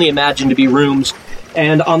you can only imagine to be rooms.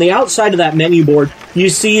 And on the outside of that menu board, you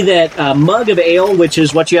see that a mug of ale, which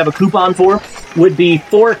is what you have a coupon for, would be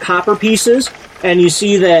 4 copper pieces. And you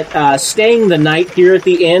see that staying the night here at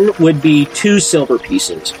the inn would be 2 silver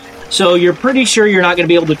pieces. So you're pretty sure you're not going to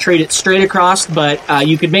be able to trade it straight across, but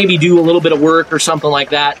you could maybe do a little bit of work or something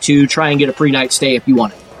like that to try and get a free night stay if you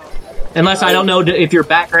want it. Unless I don't know if your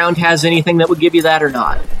background has anything that would give you that or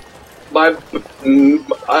not.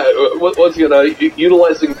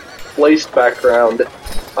 Utilizing place background,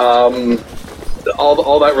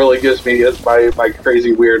 all that really gives me is my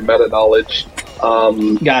crazy weird meta knowledge.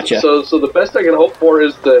 Gotcha. So the best I can hope for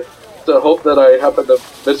is to hope that I happen to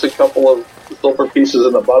miss a couple of silver pieces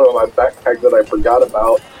in the bottom of my backpack that I forgot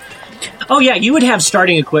about. Oh, yeah, you would have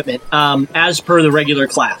starting equipment as per the regular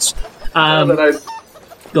class.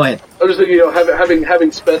 Go ahead. I was just thinking,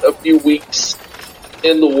 having spent a few weeks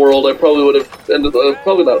in the world, I probably would have ended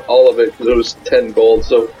probably not all of it because it was 10 gold,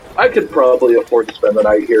 so I could probably afford to spend the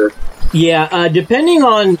night here. Yeah, depending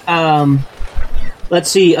on, let's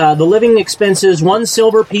see, the living expenses, 1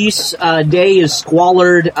 silver piece a day is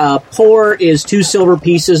squalid, poor is 2 silver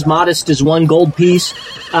pieces, modest is 1 gold piece,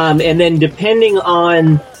 and then depending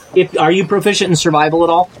on, are you proficient in survival at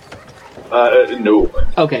all? No.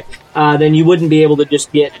 Okay, then you wouldn't be able to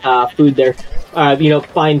just get food there,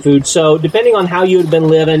 find food. So depending on how you would have been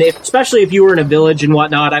living, especially if you were in a village and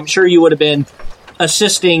whatnot, I'm sure you would have been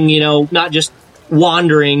assisting, not just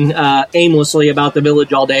wandering aimlessly about the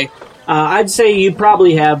village all day. I'd say you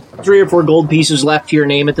probably have 3 or 4 gold pieces left to your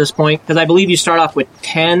name at this point, because I believe you start off with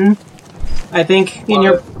 10, I think, in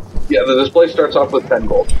your... Yeah, the display starts off with 10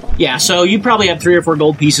 gold. Yeah, so you probably have 3 or 4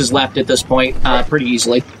 gold pieces left at this point, pretty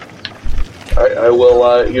easily. I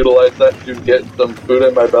will utilize that to get some food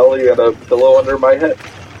in my belly and a pillow under my head.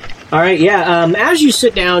 All right, yeah. As you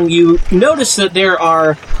sit down, you notice that there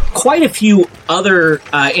are quite a few other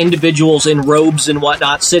individuals in robes and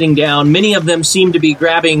whatnot sitting down. Many of them seem to be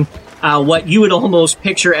grabbing what you would almost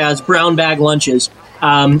picture as brown bag lunches.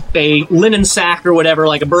 A linen sack or whatever,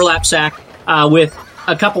 like a burlap sack, with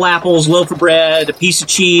a couple apples, loaf of bread, a piece of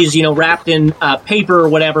cheese, wrapped in paper or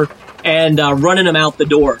whatever, and running them out the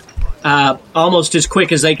door almost as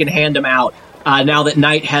quick as they can hand them out now that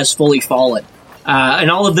night has fully fallen. And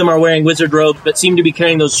all of them are wearing wizard robes, but seem to be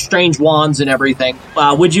carrying those strange wands and everything.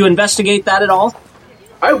 Would you investigate that at all?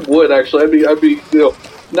 I would, actually. I'd be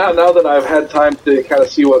now that I've had time to kind of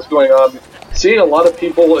see what's going on, seeing a lot of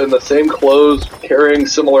people in the same clothes, carrying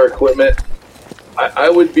similar equipment, I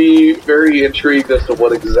would be very intrigued as to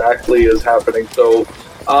what exactly is happening. So,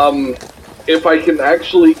 if I can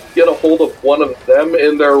actually get a hold of one of them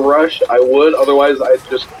in their rush, I would. Otherwise, I'd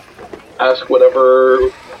just ask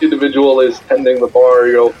whatever individual is tending the bar,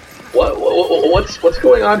 what's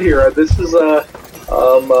going on here? This is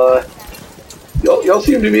y'all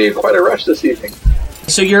seem to be in quite a rush this evening.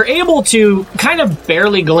 So you're able to kind of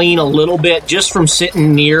barely glean a little bit just from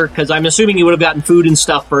sitting near, because I'm assuming you would have gotten food and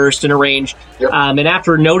stuff first and arranged. Yep. And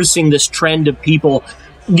after noticing this trend of people,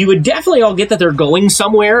 you would definitely all get that they're going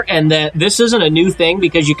somewhere and that this isn't a new thing,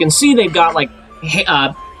 because you can see they've got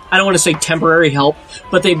I don't want to say temporary help,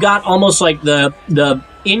 but they've got almost like the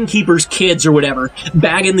innkeeper's kids or whatever,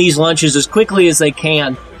 bagging these lunches as quickly as they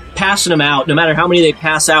can, passing them out. No matter how many they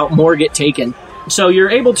pass out, more get taken. So you're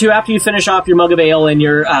able to, after you finish off your mug of ale and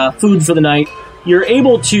your food for the night, you're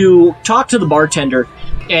able to talk to the bartender,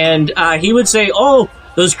 and he would say, "Oh,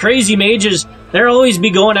 those crazy mages, they'll always be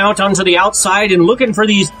going out onto the outside and looking for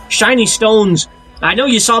these shiny stones. I know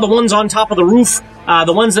you saw the ones on top of the roof,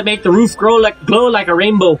 the ones that make the roof glow like a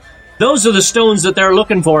rainbow. Those are the stones that they're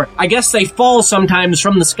looking for. I guess they fall sometimes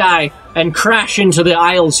from the sky and crash into the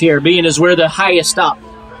aisles here, being as we're the highest up."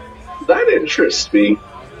 That interests me,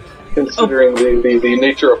 considering the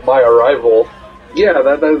nature of my arrival. Yeah,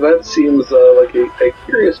 that seems like a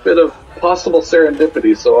curious bit of possible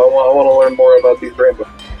serendipity, so I want to learn more about these rainbow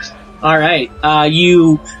things. All right.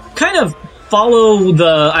 You kind of follow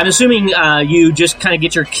I'm assuming you just kind of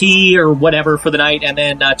get your key or whatever for the night and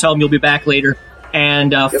then tell them you'll be back later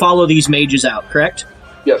and follow these mages out, correct?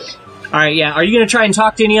 Yes. All right, yeah. Are you going to try and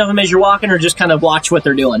talk to any of them as you're walking, or just kind of watch what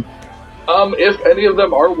they're doing? If any of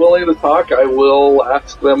them are willing to talk, I will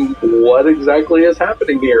ask them what exactly is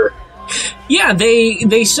happening here. Yeah,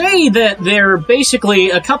 they say that they're basically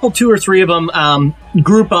a couple, 2 or 3 of them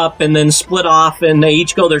group up and then split off, and they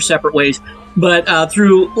each go their separate ways. But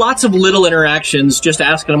through lots of little interactions, just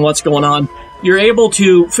asking them what's going on, you're able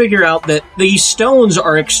to figure out that these stones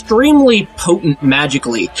are extremely potent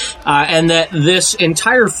magically, and that this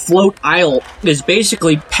entire float aisle is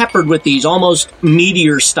basically peppered with these, almost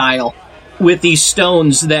meteor style, with these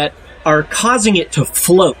stones that are causing it to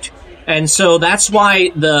float. And so that's why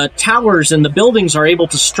the towers and the buildings are able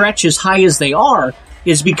to stretch as high as they are,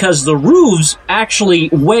 is because the roofs actually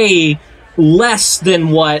weigh less than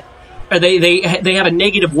what they have a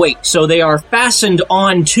negative weight. So they are fastened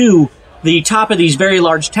onto the top of these very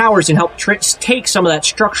large towers and help take some of that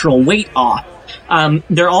structural weight off.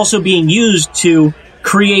 They're also being used to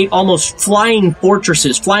create almost flying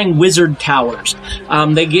fortresses, flying wizard towers.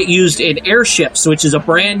 They get used in airships, which is a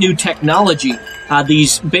brand new technology.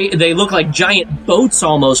 They look like giant boats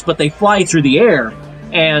almost, but they fly through the air.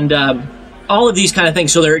 And all of these kind of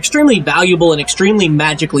things. So they're extremely valuable and extremely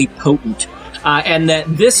magically potent. And that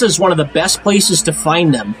this is one of the best places to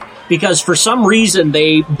find them, because for some reason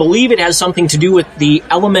they believe it has something to do with the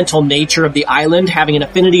elemental nature of the island, having an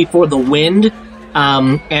affinity for the wind,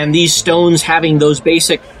 and these stones having those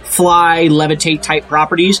basic fly, levitate type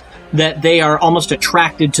properties, that they are almost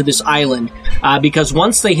attracted to this island, because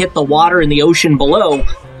once they hit the water in the ocean below,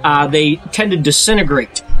 they tend to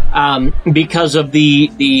disintegrate because of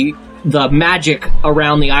the magic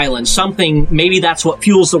around the island. Maybe that's what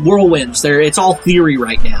fuels the whirlwinds. It's all theory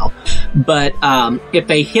right now. But if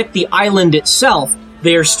they hit the island itself,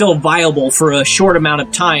 they are still viable for a short amount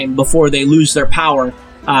of time before they lose their power.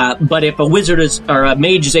 But if a wizard or a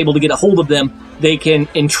mage is able to get a hold of them, they can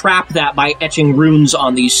entrap that by etching runes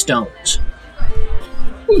on these stones.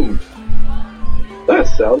 That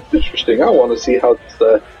sounds interesting. I want to see how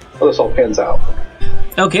this all pans out.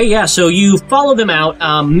 Okay, yeah, so you follow them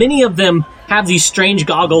out. Many of them have these strange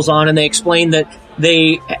goggles on, and they explain that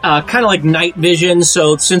they kind of like night vision.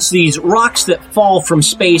 So since these rocks that fall from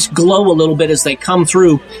space glow a little bit as they come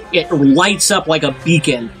through, it lights up like a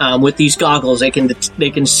beacon with these goggles. They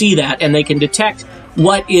can see that, and they can detect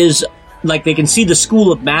what is, like, they can see the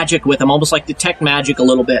school of magic with them, almost like detect magic a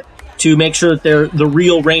little bit, to make sure that they're the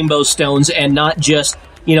real rainbow stones and not just,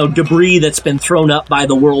 debris that's been thrown up by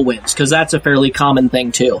the whirlwinds, because that's a fairly common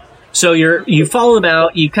thing too. So you follow them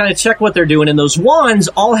out, you kind of check what they're doing, and those wands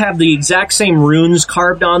all have the exact same runes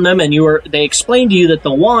carved on them, and they explain to you that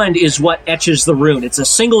the wand is what etches the rune. It's a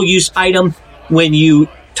single-use item. When you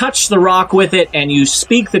touch the rock with it and you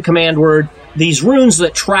speak the command word, these runes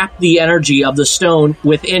that trap the energy of the stone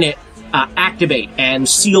within it activate and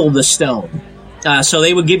seal the stone. So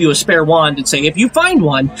they would give you a spare wand and say, if you find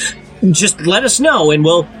one, just let us know, and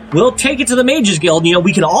we'll take it to the Mages Guild.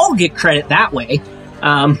 We can all get credit that way.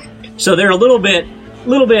 So they're a little bit,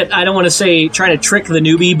 I don't want to say trying to trick the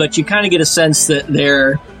newbie, but you kind of get a sense that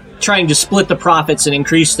they're trying to split the profits and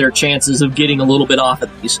increase their chances of getting a little bit off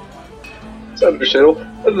of these. It's understandable.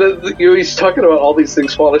 He's talking about all these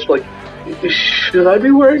things fallish, like, should I be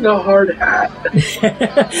wearing a hard hat?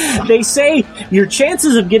 They say your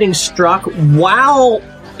chances of getting struck, while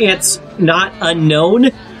it's not unknown,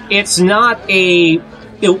 it's not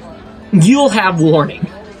you'll have warning.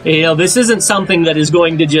 This isn't something that is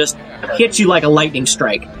going to just hit you like a lightning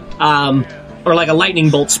strike, or like a lightning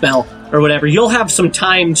bolt spell, or whatever. You'll have some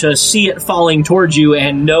time to see it falling towards you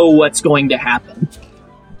and know what's going to happen.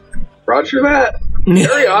 Roger that.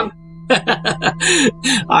 Carry on.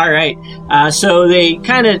 All right. So they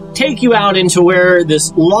kind of take you out into where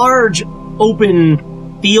this large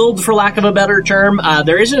open field, for lack of a better term.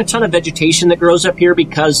 There isn't a ton of vegetation that grows up here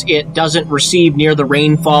because it doesn't receive near the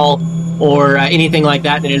rainfall or anything like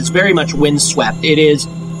that, and it is very much windswept. It is,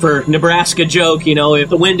 for Nebraska joke, if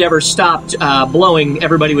the wind ever stopped blowing,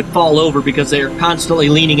 everybody would fall over because they're constantly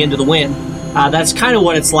leaning into the wind. That's kind of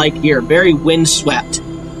what it's like here. Very windswept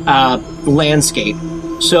landscape.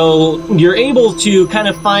 So you're able to kind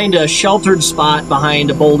of find a sheltered spot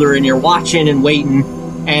behind a boulder, and you're watching and waiting,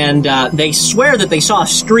 and they swear that they saw a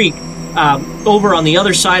streak over on the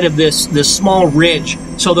other side of this small ridge,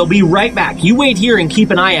 so they'll be right back. You wait here and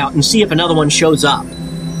keep an eye out and see if another one shows up.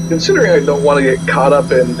 Considering I don't want to get caught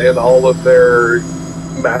up in all of their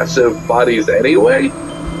massive bodies anyway,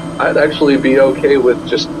 I'd actually be okay with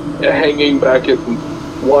just hanging back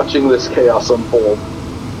and watching this chaos unfold.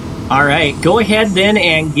 All right, go ahead then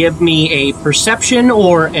and give me a perception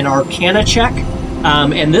or an arcana check.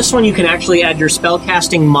 And this one you can actually add your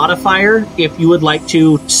spellcasting modifier if you would like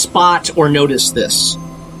to spot or notice this.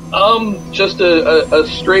 Just a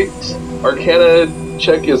straight arcana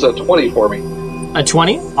check is a 20 for me. A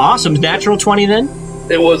 20? Awesome. Natural 20 then?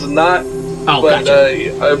 It was not, but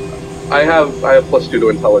gotcha. I have +2 to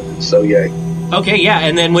intelligence, so yay. Okay, yeah,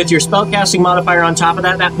 and then with your spellcasting modifier on top of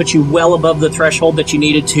that, that puts you well above the threshold that you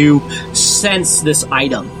needed to sense this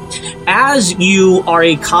item. As you are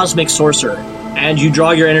a cosmic sorcerer, and you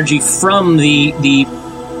draw your energy from the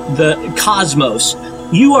cosmos,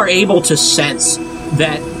 you are able to sense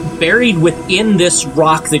that buried within this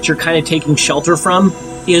rock that you're kind of taking shelter from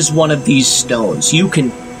is one of these stones. You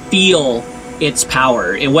can feel its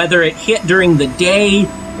power, and whether it hit during the day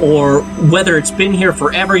or whether it's been here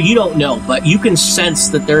forever, you don't know, but you can sense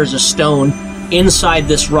that there's a stone inside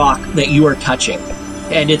this rock that you are touching.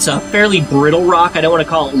 And it's a fairly brittle rock. I don't want to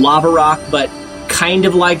call it lava rock, but kind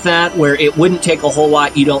of like that, where it wouldn't take a whole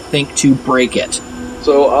lot, you don't think, to break it.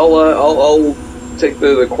 So I'll take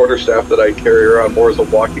the quarterstaff that I carry around more as a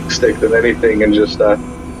walking stick than anything, and just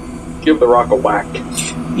give the rock a whack.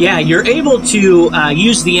 Yeah, you're able to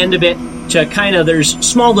use the end of it to kind of, there's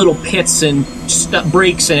small little pits and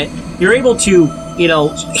breaks in it. You're able to,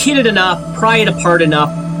 hit it enough, pry it apart enough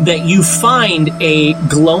that you find a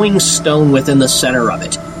glowing stone within the center of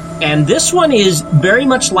it. And this one is very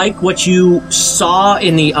much like what you saw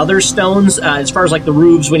in the other stones, as far as like the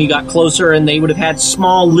roofs when you got closer, and they would have had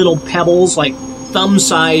small little pebbles, like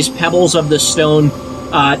thumb-sized pebbles of the stone,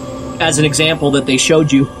 as an example that they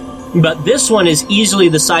showed you. But this one is easily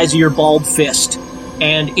the size of your balled fist,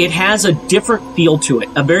 and it has a different feel to it,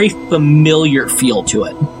 a very familiar feel to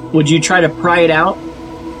it. Would you try to pry it out?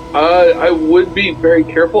 I would be very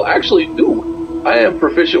careful. Actually, I am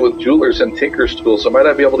proficient with jewelers and tinker's tools, so might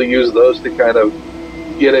I be able to use those to kind of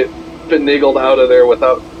get it finagled out of there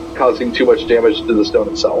without causing too much damage to the stone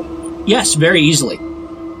itself? Yes, very easily.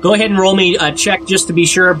 Go ahead and roll me a check just to be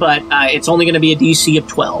sure, but it's only going to be a DC of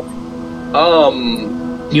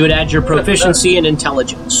 12. You would add your proficiency and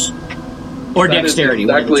intelligence. Or dexterity.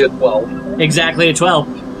 Exactly a 12. Exactly a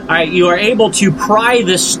 12. All right, you are able to pry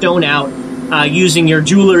this stone out using your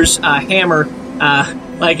jeweler's hammer,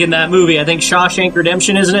 like in that movie, I think Shawshank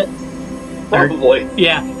Redemption, isn't it? Probably.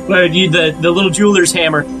 Yeah, where you the little jeweler's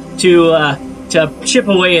hammer to chip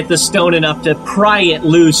away at the stone enough to pry it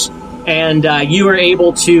loose, and you are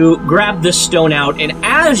able to grab this stone out, and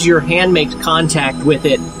as your hand makes contact with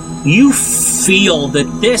it, you feel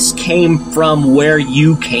that this came from where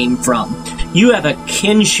you came from. You have a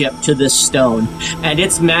kinship to this stone, and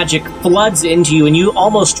its magic floods into you, and you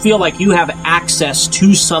almost feel like you have access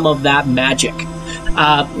to some of that magic.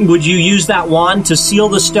 Would you use that wand to seal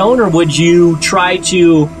the stone, or would you try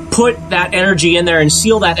to put that energy in there and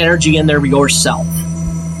seal that energy in there yourself?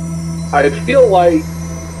 I feel like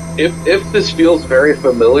if this feels very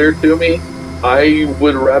familiar to me, I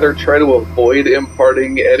would rather try to avoid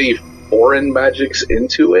imparting any foreign magics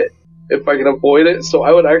into it, if I can avoid it. So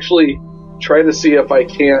I would actually try to see if I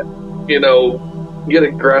can't, get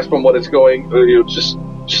a grasp on what it's going,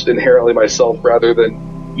 just inherently myself, rather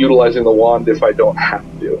than utilizing the wand if I don't have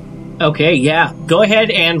to. Okay, yeah. Go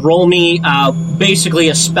ahead and roll me basically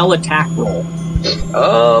a spell attack roll.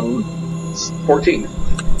 14.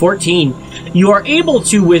 14. You are able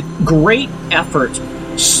to, with great effort,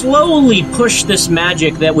 slowly push this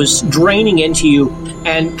magic that was draining into you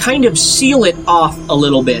and kind of seal it off a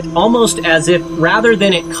little bit, almost as if rather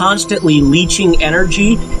than it constantly leaching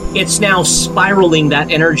energy, it's now spiraling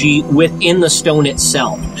that energy within the stone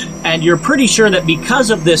itself. And you're pretty sure that because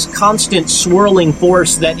of this constant swirling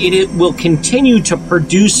force that it will continue to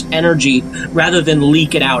produce energy rather than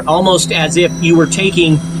leak it out, almost as if you were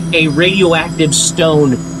taking a radioactive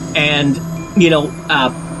stone and,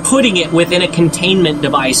 putting it within a containment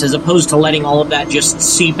device as opposed to letting all of that just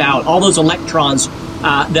seep out. All those electrons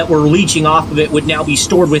that were leaching off of it would now be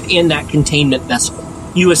stored within that containment vessel.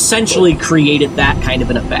 You essentially created that kind of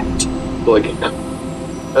an effect. Like,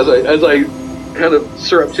 as I kind of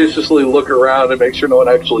surreptitiously look around and make sure no one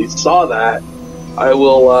actually saw that, I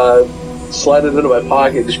will slide it into my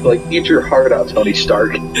pocket and just be like, eat your heart out, Tony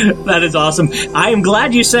Stark. That is awesome. I am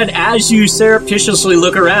glad you said as you surreptitiously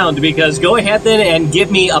look around, because go ahead then and give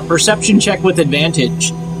me a perception check with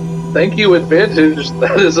advantage. Thank you, advantage.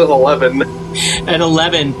 That is an 11. An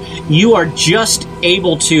 11. You are just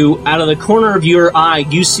able to, out of the corner of your eye,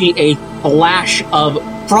 you see a flash of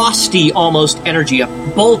frosty almost energy, a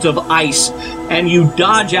bolt of ice, and you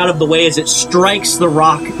dodge out of the way as it strikes the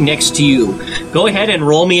rock next to you. Go ahead and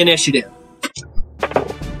roll me initiative.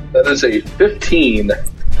 That is a 15.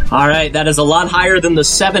 All right, that is a lot higher than the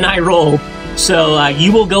 7 I rolled. So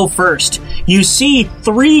you will go first. You see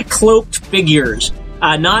 3 cloaked figures.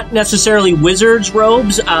 Not necessarily wizards'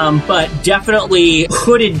 robes, but definitely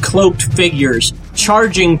hooded, cloaked figures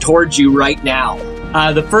charging towards you right now.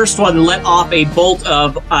 The first one let off a bolt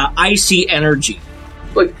of icy energy.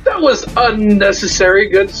 Like, that was unnecessary,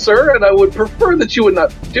 good sir, and I would prefer that you would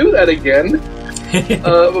not do that again.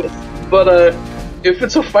 But if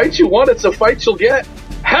it's a fight you want, it's a fight you'll get.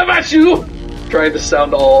 Have at you! Trying to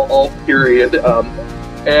sound all period.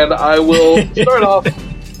 And I will start off...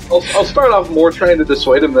 I'll start off more trying to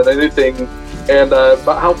dissuade him than anything. And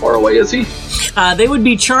about how far away is he? They would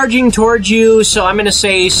be charging towards you, so I'm going to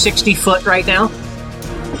say 60 foot right now.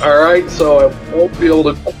 Alright, so I won't be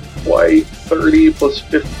able to quite 30 plus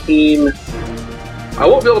 15. I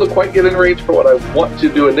won't be able to quite get in range for what I want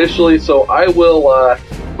to do initially, so I will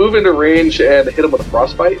move into range and hit him with a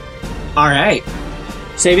frostbite. Alright.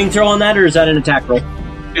 Saving throw on that, or is that an attack roll?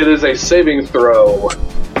 It is a saving throw.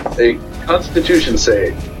 A Constitution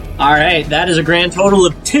save. Alright, that is a grand total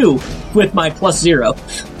of 2 with my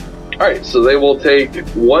 +0. Alright, so they will take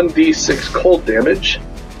 1d6 cold damage.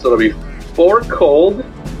 So it'll be 4 cold.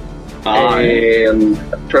 And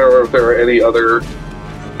I'm trying to remember if there are any other...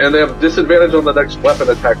 And they have disadvantage on the next weapon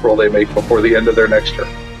attack roll they make before the end of their next turn.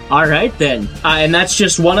 Alright then. And that's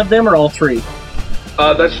just one of them or all 3?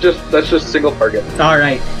 That's just single target. All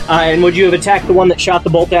right. And would you have attacked the one that shot the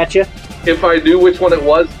bolt at you? If I knew which one it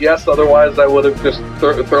was, yes. Otherwise, I would have just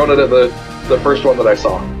thrown it at the first one that I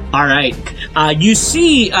saw. All right. You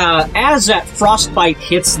see, as that frostbite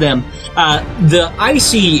hits them, the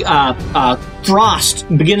icy frost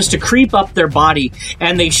begins to creep up their body,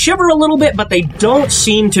 and they shiver a little bit, but they don't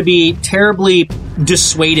seem to be terribly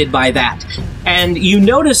dissuaded by that. And you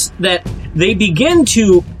notice that they begin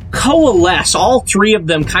to coalesce, all three of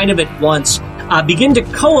them kind of at once, begin to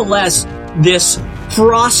coalesce this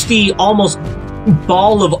frosty, almost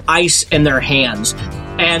ball of ice in their hands.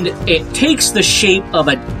 And it takes the shape of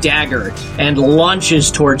a dagger and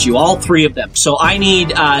launches towards you, all three of them. So I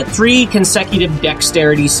need 3 consecutive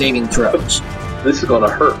dexterity saving throws. This is going to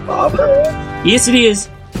hurt, Bob. Yes, it is.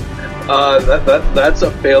 That's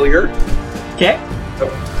a failure. Okay.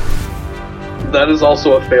 That is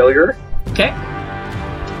also a failure. Okay.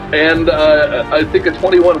 And I think a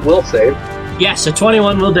 21 will save. Yes, a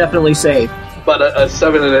 21 will definitely save. But a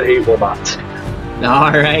 7 and an 8 will not.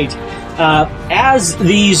 All right. As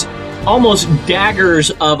these almost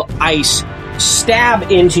daggers of ice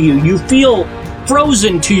stab into you, you feel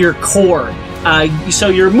frozen to your core. So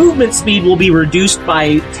your movement speed will be reduced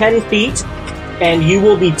by 10 feet, and you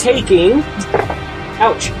will be taking,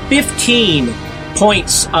 15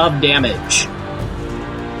 points of damage.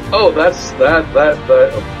 Oh, that's that.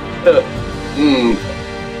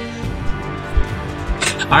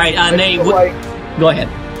 All right, Nate, go ahead.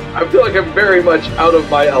 I feel like I'm very much out of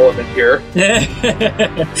my element here.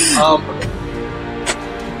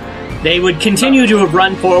 They would continue to have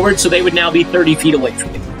run forward, so they would now be 30 feet away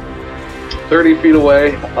from you. 30 feet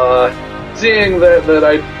away. Seeing that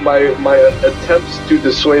my attempts to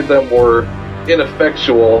dissuade them were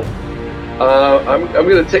ineffectual, I'm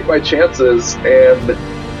going to take my chances, and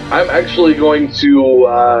I'm actually going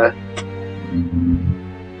to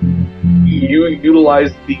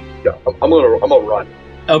utilize the. I'm gonna run.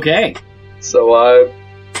 Okay. So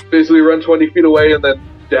basically run 20 feet away and then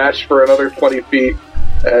dash for another 20 feet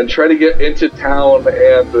and try to get into town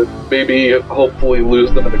and maybe hopefully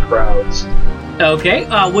lose them in the crowds. Okay.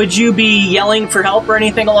 Would you be yelling for help or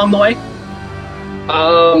anything along the way?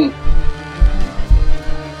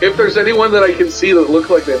 If there's anyone that I can see that looks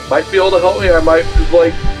like they might be able to help me, I might just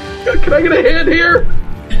like, can I get a hand here?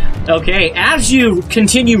 Okay, as you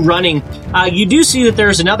continue running, you do see that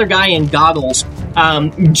there's another guy in goggles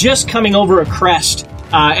just coming over a crest,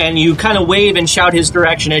 and you kind of wave and shout his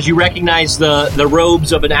direction as you recognize the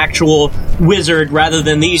robes of an actual wizard rather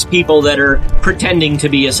than these people that are pretending to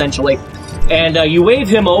be, essentially. And you wave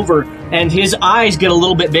him over, and his eyes get a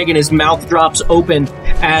little bit big and his mouth drops open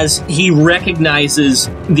as he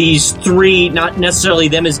recognizes these three, not necessarily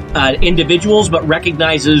them as individuals, but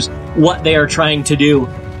recognizes what they are trying to do.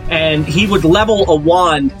 And he would level a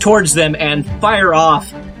wand towards them and fire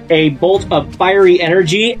off a bolt of fiery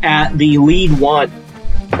energy at the lead one.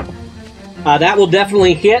 That will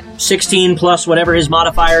definitely hit, 16 plus whatever his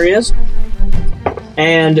modifier is.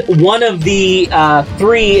 And one of the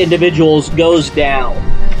 3 individuals goes down,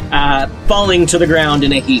 falling to the ground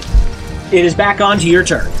in a heap. It is back onto your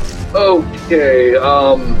turn. Okay,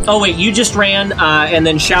 Oh, wait, you just ran and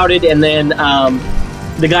then shouted, and then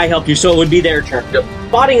the guy helped you, so it would be their turn. Yep.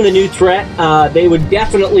 Spotting the new threat, they would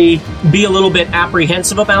definitely be a little bit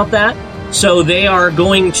apprehensive about that. So they are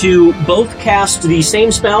going to both cast the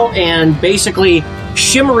same spell, and basically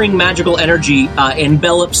shimmering magical energy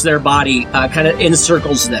envelops their body, kind of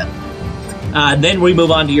encircles them. Then we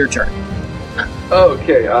move on to your turn.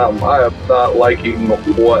 Okay, I am not liking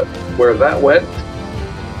where that went.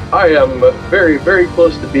 I am very, very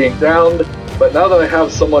close to being downed, but now that I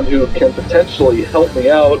have someone who can potentially help me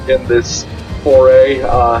out in this foray,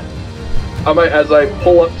 I might, as I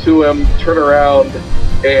pull up to him, turn around,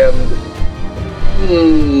 and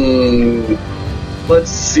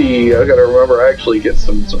let's see. I gotta remember I actually get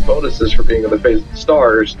some bonuses for being in the face of the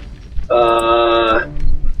stars.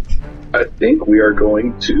 I think we are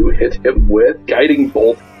going to hit him with Guiding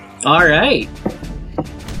Bolt. All right.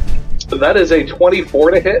 That is a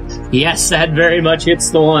 24 to hit. Yes, that very much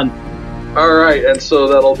hits the one. All right, and so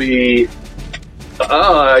that'll be.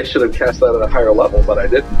 I should have cast that at a higher level, but I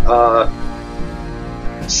didn't.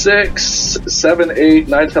 6, 7, 8,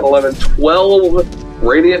 9, 10, 11, 12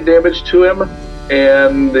 radiant damage to him,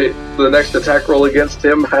 and the next attack roll against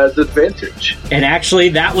him has advantage. And actually,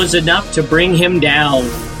 that was enough to bring him down.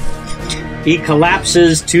 He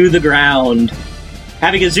collapses to the ground.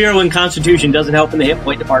 Having a 0 in Constitution doesn't help in the hit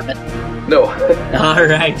point department. No. All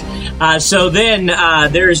right. So then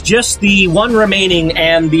there's just the one remaining,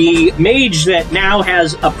 and the mage that now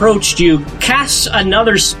has approached you casts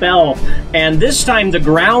another spell, and this time the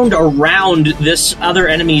ground around this other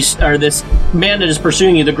enemy, or this man that is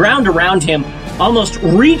pursuing you, the ground around him almost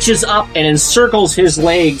reaches up and encircles his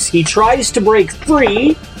legs. He tries to break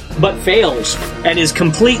free, but fails, and is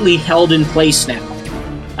completely held in place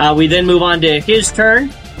now. We then move on to his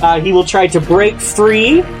turn. He will try to break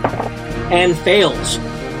free, and fails.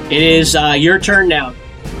 It is your turn now.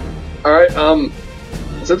 All right.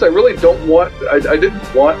 Since I really don't want, I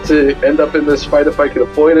didn't want to end up in this fight if I could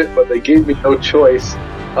avoid it, but they gave me no choice.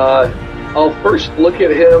 I'll first look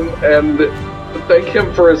at him and thank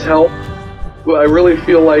him for his help. I really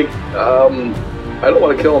feel like I don't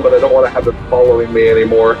want to kill him, but I don't want to have him following me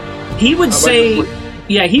anymore. He would say,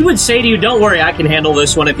 he would say to you, "Don't worry, I can handle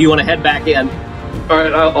this one if you want to head back in." All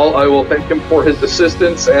right, I will thank him for his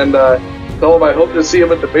assistance and tell him I hope to see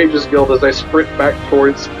him at the Mages Guild as I sprint back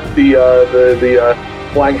towards the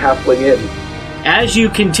Flying Halfling Inn. As you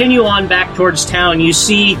continue on back towards town, you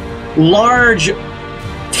see large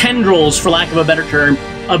tendrils, for lack of a better term,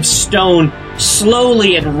 of stone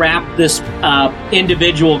slowly enwrap this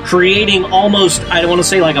individual, creating almost, I don't want to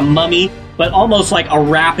say like a mummy, but almost like a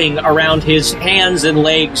wrapping around his hands and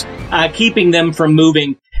legs, keeping them from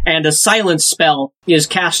moving. And a silence spell is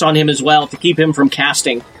cast on him as well to keep him from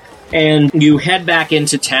casting. And you head back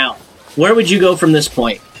into town. Where would you go from this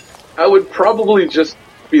point? I would probably just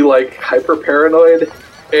be like hyper paranoid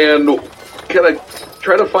and kind of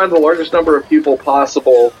try to find the largest number of people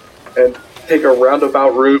possible and take a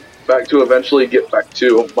roundabout route back to eventually get back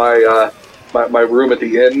to my room at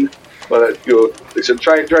the inn. But they should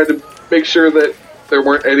try to make sure that there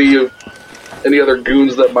weren't any other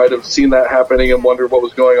goons that might have seen that happening and wondered what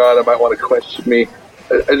was going on and might want to question me.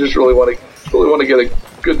 I just really want to get a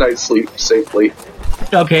good night's sleep safely.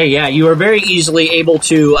 Okay, yeah, you are very easily able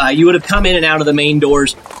to. You would have come in and out of the main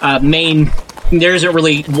doors. There isn't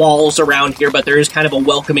really walls around here, but there is kind of a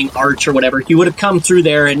welcoming arch or whatever. You would have come through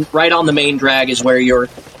there, and right on the main drag is where your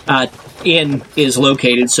inn is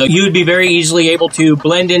located. So you would be very easily able to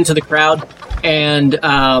blend into the crowd and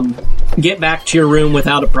get back to your room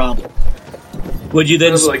without a problem. Would you then...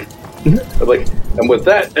 I was like, and with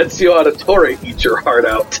that, Ezio Auditore, eat your heart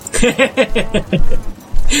out.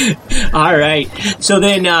 All right. So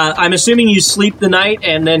then, I'm assuming you sleep the night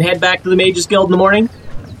and then head back to the Mages Guild in the morning?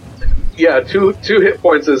 Yeah, two hit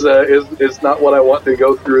points is not what I want to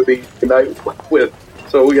go through the night with.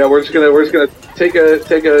 So yeah, we're just gonna take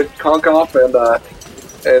a conk off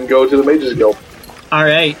and go to the Mages Guild. All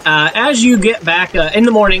right. As you get back in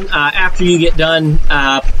the morning, after you get done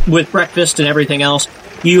with breakfast and everything else,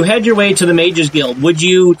 you head your way to the Mages Guild. Would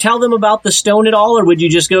you tell them about the stone at all, or would you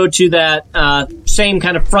just go to that same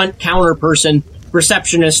kind of front counter person,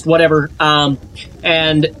 receptionist, whatever,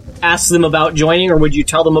 and ask them about joining, or would you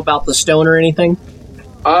tell them about the stone or anything?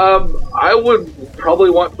 I would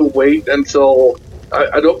probably want to wait until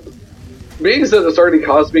I don't... Being that it's already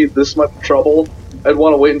caused me this much trouble, I'd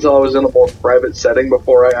want to wait until I was in a more private setting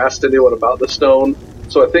before I asked anyone about the stone.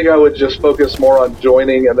 So I think I would just focus more on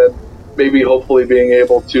joining and then maybe hopefully being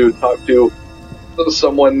able to talk to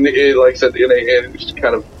someone, like I said,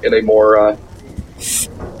 in a more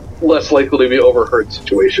less likely to be overheard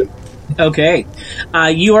situation. Okay.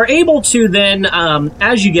 You are able to then,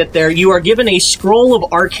 as you get there, you are given a scroll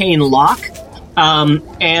of arcane lock,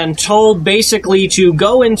 and told basically to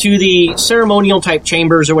go into the ceremonial type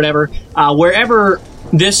chambers or whatever, wherever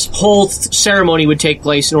this whole ceremony would take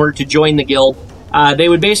place in order to join the guild. They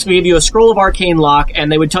would basically give you a scroll of arcane lock,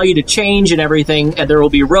 and they would tell you to change and everything, and there will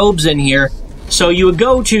be robes in here. So you would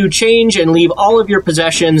go to change and leave all of your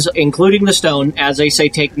possessions, including the stone. As they say,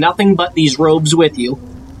 take nothing but these robes with you.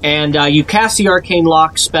 And you cast the arcane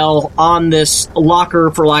lock spell on this locker,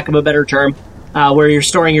 for lack of a better term, where you're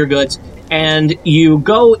storing your goods. And you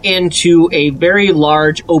go into a very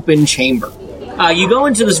large open chamber. You go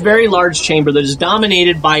into this very large chamber that is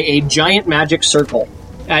dominated by a giant magic circle.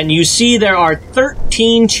 And you see there are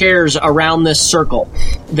 13 chairs around this circle.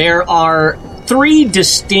 There are 3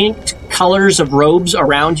 distinct colors of robes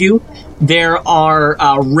around you. There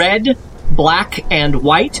are red, black, and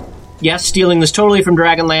white. Yes, stealing this totally from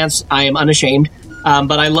Dragonlance. I am unashamed.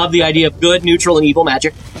 But I love the idea of good, neutral, and evil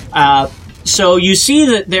magic. So you see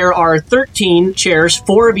that there are 13 chairs,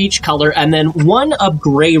 4 of each color, and then 1 of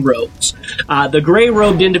gray robes. The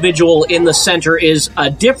gray-robed individual in the center is a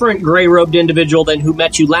different gray-robed individual than who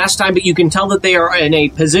met you last time, but you can tell that they are in a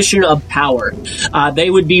position of power. They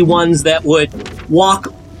would be ones that would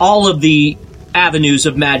walk all of the avenues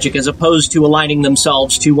of magic as opposed to aligning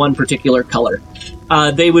themselves to one particular color.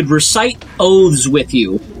 they would recite oaths with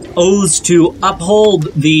you, oaths to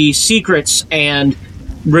uphold the secrets and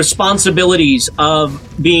responsibilities of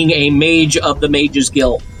being a mage of the Mages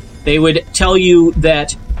Guild. They would tell you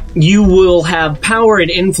that you will have power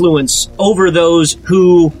and influence over those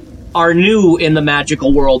who are new in the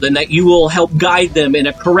magical world, and that you will help guide them in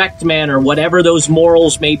a correct manner, whatever those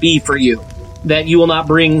morals may be for you. That you will not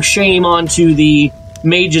bring shame onto the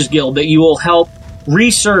Mages Guild, that you will help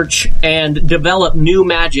research and develop new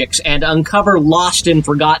magics and uncover lost and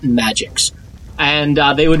forgotten magics. And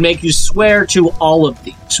they would make you swear to all of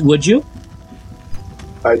these. Would you?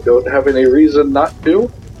 I don't have any reason not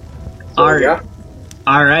to. So, yeah.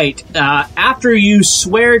 All right. After you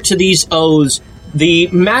swear to these oaths, the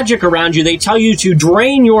magic around you, they tell you to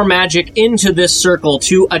drain your magic into this circle,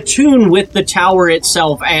 to attune with the tower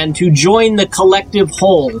itself, and to join the collective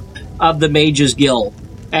whole of the Mages Guild.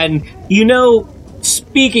 And,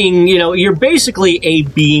 speaking, you're basically a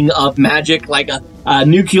being of magic, like a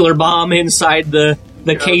nuclear bomb inside the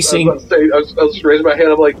casing. I was raising my hand,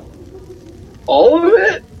 I'm like, all of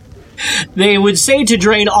it? They would say to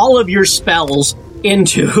drain all of your spells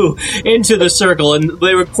into the circle, and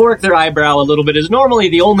they would cork their eyebrow a little bit, as normally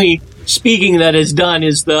the only speaking that is done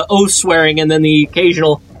is the oath swearing and then the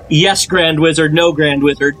occasional yes, Grand Wizard, no, Grand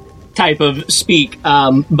Wizard type of speak.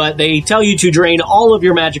 But they tell you to drain all of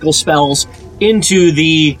your magical spells into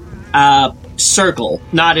the circle,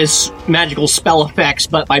 not as magical spell effects,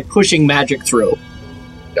 but by pushing magic through.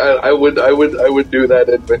 I would do that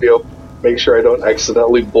in video. Make sure I don't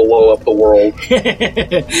accidentally blow up the world.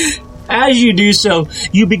 As you do so,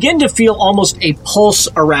 you begin to feel almost a pulse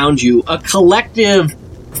around you, a collective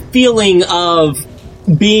feeling of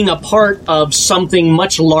being a part of something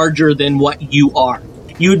much larger than what you are.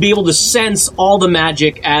 You would be able to sense all the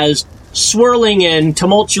magic as swirling and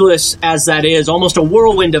tumultuous as that is, almost a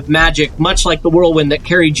whirlwind of magic, much like the whirlwind that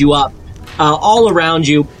carried you up, all around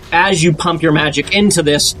you as you pump your magic into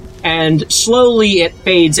this, and slowly it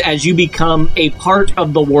fades as you become a part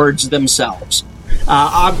of the words themselves.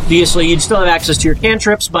 Obviously, you'd still have access to your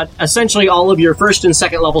cantrips, but essentially all of your first and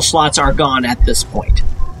second level slots are gone at this point.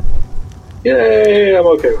 Yay, I'm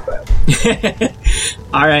okay with that.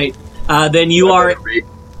 All right. Then you are...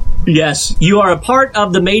 Yes, you are a part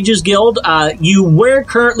of the Mages Guild. You wear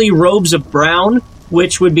currently robes of brown,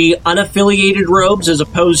 which would be unaffiliated robes, as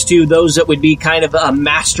opposed to those that would be kind of a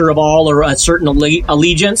master of all or a certain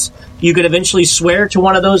allegiance. You could eventually swear to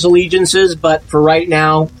one of those allegiances, but for right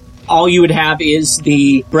now, all you would have is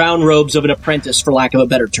the brown robes of an apprentice, for lack of a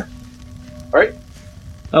better term. All right.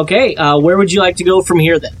 Okay, where would you like to go from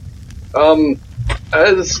here, then?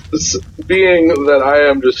 As being that I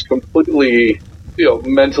am just completely,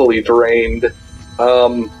 mentally drained,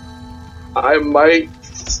 I might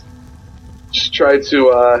just try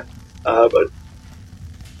to, but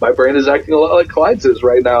my brain is acting a lot like Clyde's is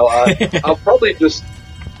right now. I'll probably just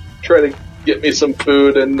try to get me some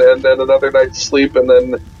food and then another night's sleep, and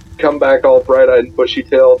then come back all bright-eyed and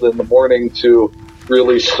bushy-tailed in the morning to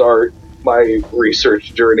really start my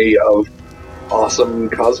research journey of awesome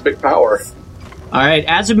cosmic power. All right,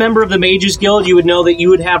 as a member of the Mages Guild, you would know that you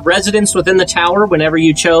would have residence within the tower whenever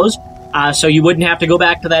you chose, so you wouldn't have to go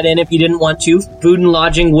back to that inn if you didn't want to. Food and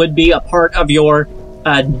lodging would be a part of your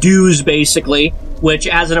dues, basically, which,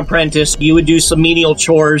 as an apprentice, you would do some menial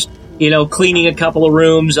chores, cleaning a couple of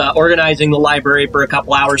rooms, organizing the library for a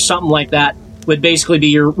couple hours, something like that, would basically be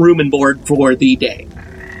your room and board for the day.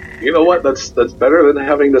 You know what? That's better than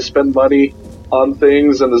having to spend money on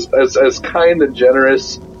things, and as kind and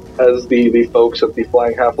generous as the folks at the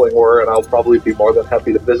Flying Halfling were, and I'll probably be more than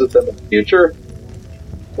happy to visit them in the future.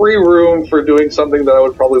 Free room for doing something that I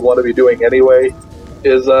would probably want to be doing anyway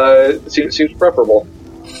seems preferable.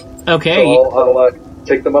 Okay. So I'll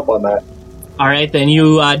take them up on that. All right, then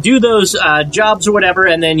you do those jobs or whatever,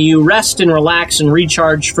 and then you rest and relax and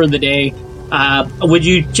recharge for the day. Would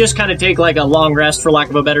you just kind of take like a long rest, for lack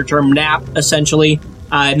of a better term, nap, essentially,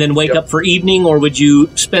 and then wake up for evening, or would you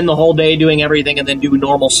spend the whole day doing everything and then do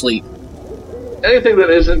normal sleep? Anything that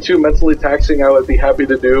isn't too mentally taxing, I would be happy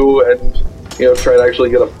to do, and try to actually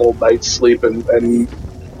get a full night's sleep and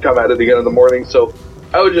come at it again in the morning. So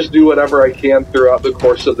I would just do whatever I can throughout the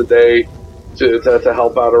course of the day to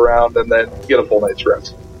help out around, and then get a full night's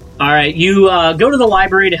rest. All right, you go to the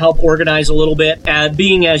library to help organize a little bit.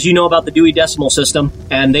 Being as you know about the Dewey Decimal System,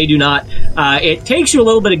 and they do not, it takes you a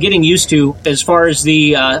little bit of getting used to as far as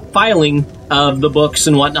the filing of the books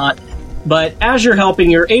and whatnot. But as you're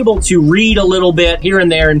helping, you're able to read a little bit here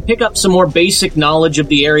and there and pick up some more basic knowledge of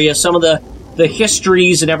the area, some of the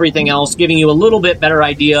histories and everything else, giving you a little bit better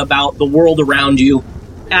idea about the world around you.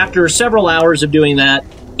 After several hours of doing that,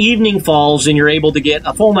 evening falls and you're able to get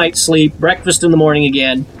a full night's sleep, breakfast in the morning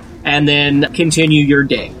again, and then continue your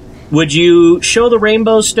day. Would you show the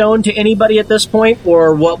Rainbow Stone to anybody at this point,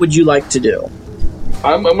 or what would you like to do?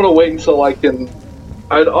 I'm going to wait until I can...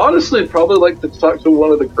 I'd honestly probably like to talk to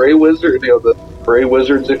one of the Grey Wizards, the Grey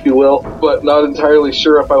Wizards, if you will, but not entirely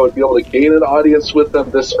sure if I would be able to gain an audience with them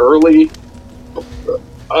this early.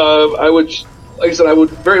 I would, like I said, I would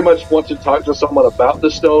very much want to talk to someone about the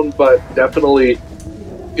stone, but definitely,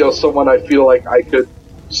 someone I feel like I could...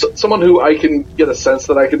 Someone who I can get a sense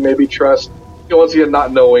that I can maybe trust. Once again,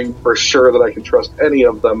 not knowing for sure that I can trust any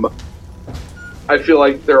of them, I feel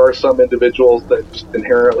like there are some individuals that just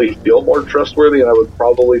inherently feel more trustworthy, and I would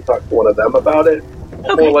probably talk to one of them about it.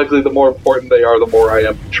 Okay. More likely, the more important they are, the more I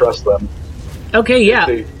am to trust them. Okay,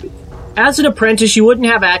 yeah. As an apprentice, you wouldn't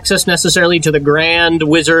have access necessarily to the Grand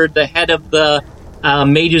Wizard, the head of the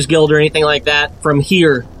Mages Guild or anything like that from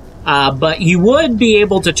here. But you would be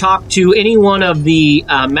able to talk to any one of the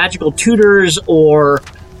magical tutors or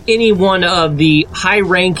any one of the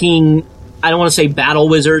high-ranking, I don't want to say battle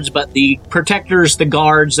wizards, but the protectors, the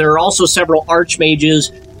guards. There are also several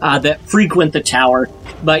archmages that frequent the tower.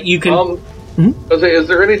 But you can... Is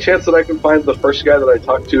there any chance that I can find the first guy that I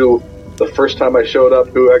talked to the first time I showed up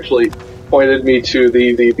who actually pointed me to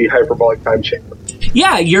the hyperbolic time chamber?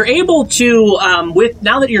 Yeah, you're able to,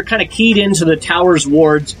 now that you're kind of keyed into the tower's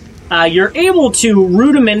wards, you're able to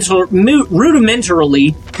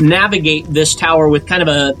rudimentarily navigate this tower with kind of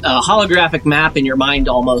a holographic map in your mind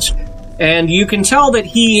almost. And you can tell that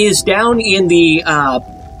he is down in the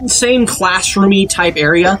same classroomy type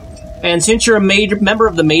area. And since you're a member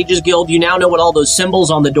of the Mages Guild, you now know what all those symbols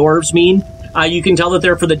on the doors mean. You can tell that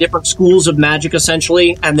they're for the different schools of magic,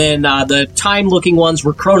 essentially. And then the time-looking ones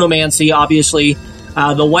were chronomancy, obviously.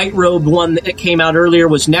 The white-robed one that came out earlier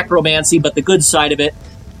was necromancy, but the good side of it.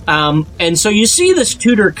 And so you see this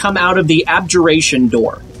tutor come out of the abjuration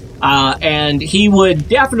door, and he would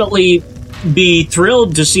definitely be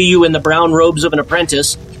thrilled to see you in the brown robes of an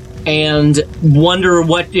apprentice and wonder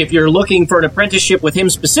if you're looking for an apprenticeship with him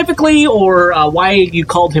specifically or why you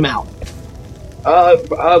called him out.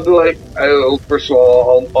 First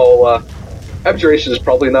of all, abjuration is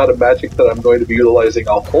probably not a magic that I'm going to be utilizing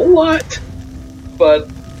a whole lot, but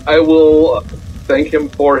I will thank him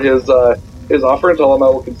for his offer and tell him I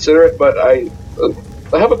will consider it. But I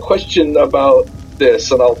have a question about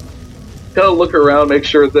this, and I'll kind of look around, make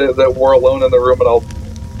sure that we're alone in the room, and I'll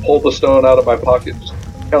pull the stone out of my pocket, just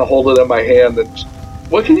kind of hold it in my hand, and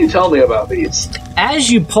what can you tell me about these? As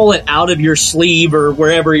you pull it out of your sleeve or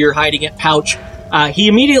wherever you're hiding it pouch, he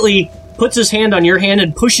immediately puts his hand on your hand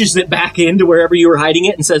and pushes it back into wherever you were hiding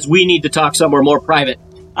it and says, "We need to talk somewhere more private."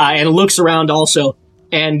 And looks around also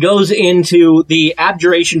and goes into the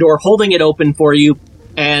abjuration door, holding it open for you.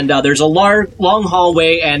 And there's a long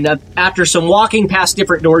hallway, and after some walking past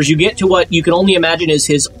different doors, you get to what you can only imagine is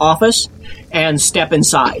his office, and step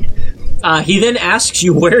inside. He then asks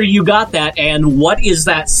you where you got that and what is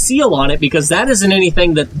that seal on it, because that isn't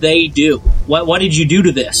anything that they do. What did you do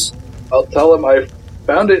to this? I'll tell him I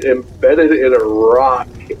found it embedded in a rock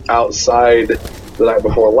outside the night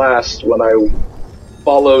before last when I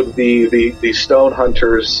followed the stone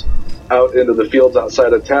hunters out into the fields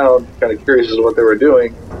outside of town, kind of curious as to what they were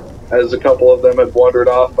doing. As a couple of them had wandered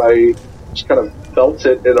off, I just kind of felt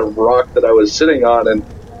it in a rock that I was sitting on and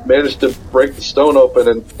managed to break the stone open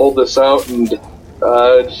and pull this out, and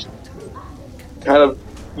just kind of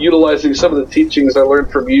utilizing some of the teachings I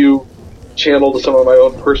learned from you, channeled some of my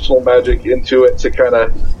own personal magic into it to kind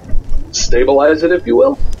of stabilize it, if you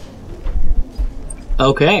will.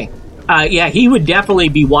 Okay. Yeah, he would definitely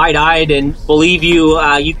be wide-eyed and believe you.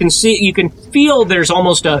 You can feel there's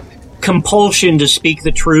almost a compulsion to speak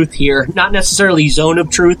the truth here. Not necessarily zone of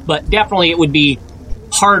truth, but definitely it would be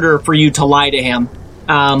harder for you to lie to him.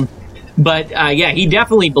 But he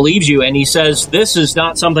definitely believes you, and he says this is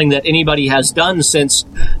not something that anybody has done since,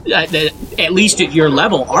 at least at your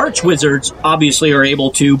level. Archwizards obviously are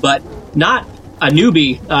able to, but not a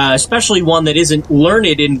newbie, especially one that isn't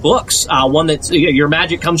learned in books, one that's your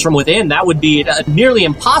magic comes from within. That would be a nearly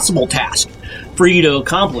impossible task for you to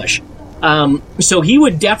accomplish. So he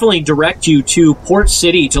would definitely direct you to Port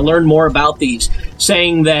City to learn more about these,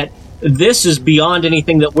 saying that this is beyond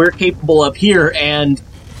anything that we're capable of here, and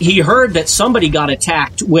he heard that somebody got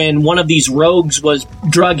attacked when one of these rogues was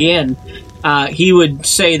drug in. He would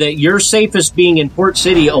say that you're safest being in Port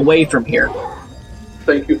City away from here.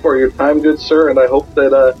 Thank you for your time, good sir, and I hope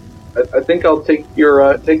that I think I'll take your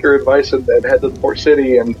advice and head to Port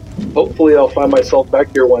City, and hopefully I'll find myself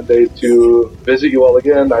back here one day to visit you all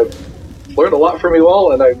again. I've learned a lot from you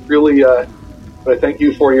all, and I really I thank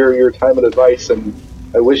you for your time and advice, and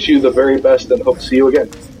I wish you the very best and hope to see you again.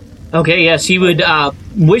 Okay, yes, he would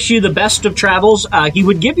wish you the best of travels. He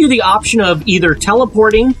would give you the option of either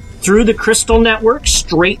teleporting through the crystal network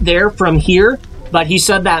straight there from here, but he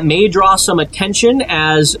said that may draw some attention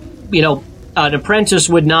as, an apprentice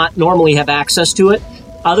would not normally have access to it.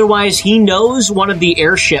 Otherwise, he knows one of the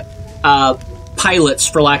airship pilots,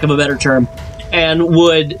 for lack of a better term, and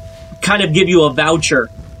would kind of give you a voucher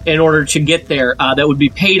in order to get there that would be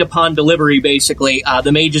paid upon delivery, basically.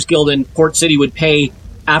 The Mages Guild in Port City would pay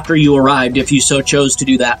after you arrived if you so chose to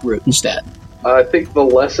do that route instead. I think the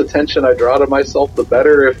less attention I draw to myself, the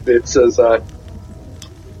better. If it's as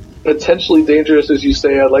potentially dangerous as you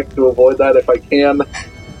say, I'd like to avoid that if I can.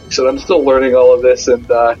 So I'm still learning all of this, and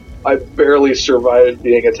I barely survived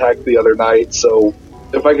being attacked the other night, so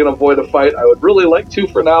if I can avoid a fight, I would really like to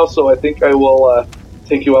for now, so I think I will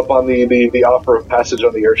take you up on the offer of passage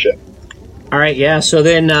on the airship. All right, yeah, so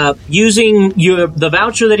then using the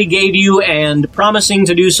voucher that he gave you and promising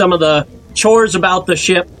to do some of the chores about the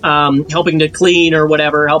ship, helping to clean or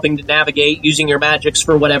whatever, helping to navigate, using your magics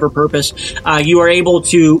for whatever purpose, you are able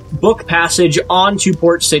to book passage onto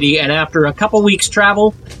Port City, and after a couple weeks'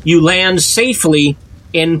 travel, you land safely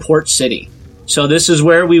in Port City. So this is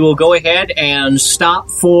where we will go ahead and stop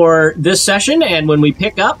for this session, and when we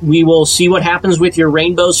pick up, we will see what happens with your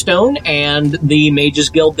Rainbow Stone and the Mages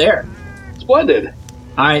Guild there. Splendid.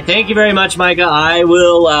 All right, thank you very much, Micah. I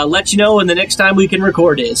will let you know when the next time we can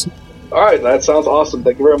record is. All right, that sounds awesome.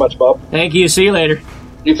 Thank you very much, Bob. Thank you. See you later.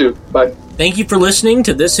 You too. Bye. Thank you for listening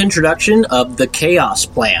to this introduction of the Chaos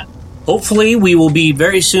Plan. Hopefully, we will be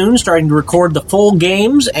very soon starting to record the full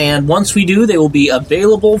games, and once we do, they will be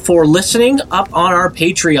available for listening up on our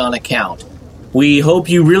Patreon account. We hope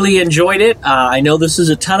you really enjoyed it. I know this is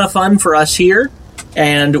a ton of fun for us here,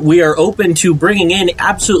 and we are open to bringing in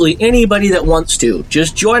absolutely anybody that wants to.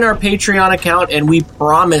 Just join our Patreon account, and we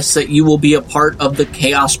promise that you will be a part of the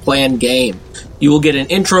Chaos Plan game. You will get an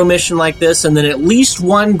intro mission like this, and then at least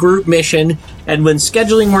one group mission, and when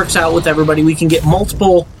scheduling works out with everybody, we can get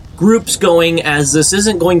multiple groups going, as this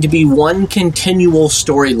isn't going to be one continual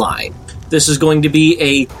storyline. This is going to be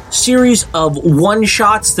a series of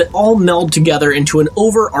one-shots that all meld together into an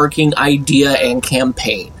overarching idea and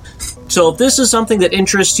campaign. So if this is something that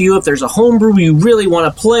interests you, if there's a homebrew you really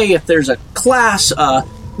want to play, if there's a class,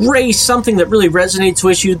 race, something that really resonates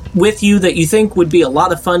with you that you think would be a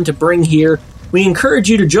lot of fun to bring here, we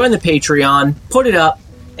encourage you to join the Patreon, put it up,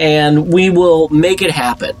 and we will make it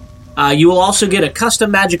happen. You will also get a custom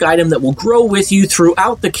magic item that will grow with you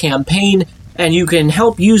throughout the campaign, and you can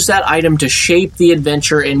help use that item to shape the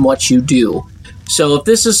adventure in what you do. So if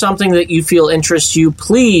this is something that you feel interests you,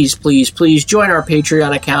 please, please, please join our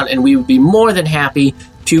Patreon account, and we would be more than happy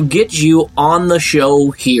to get you on the show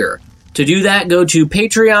here. To do that, go to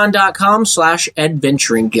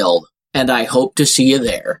patreon.com/adventuringguild, and I hope to see you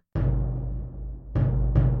there.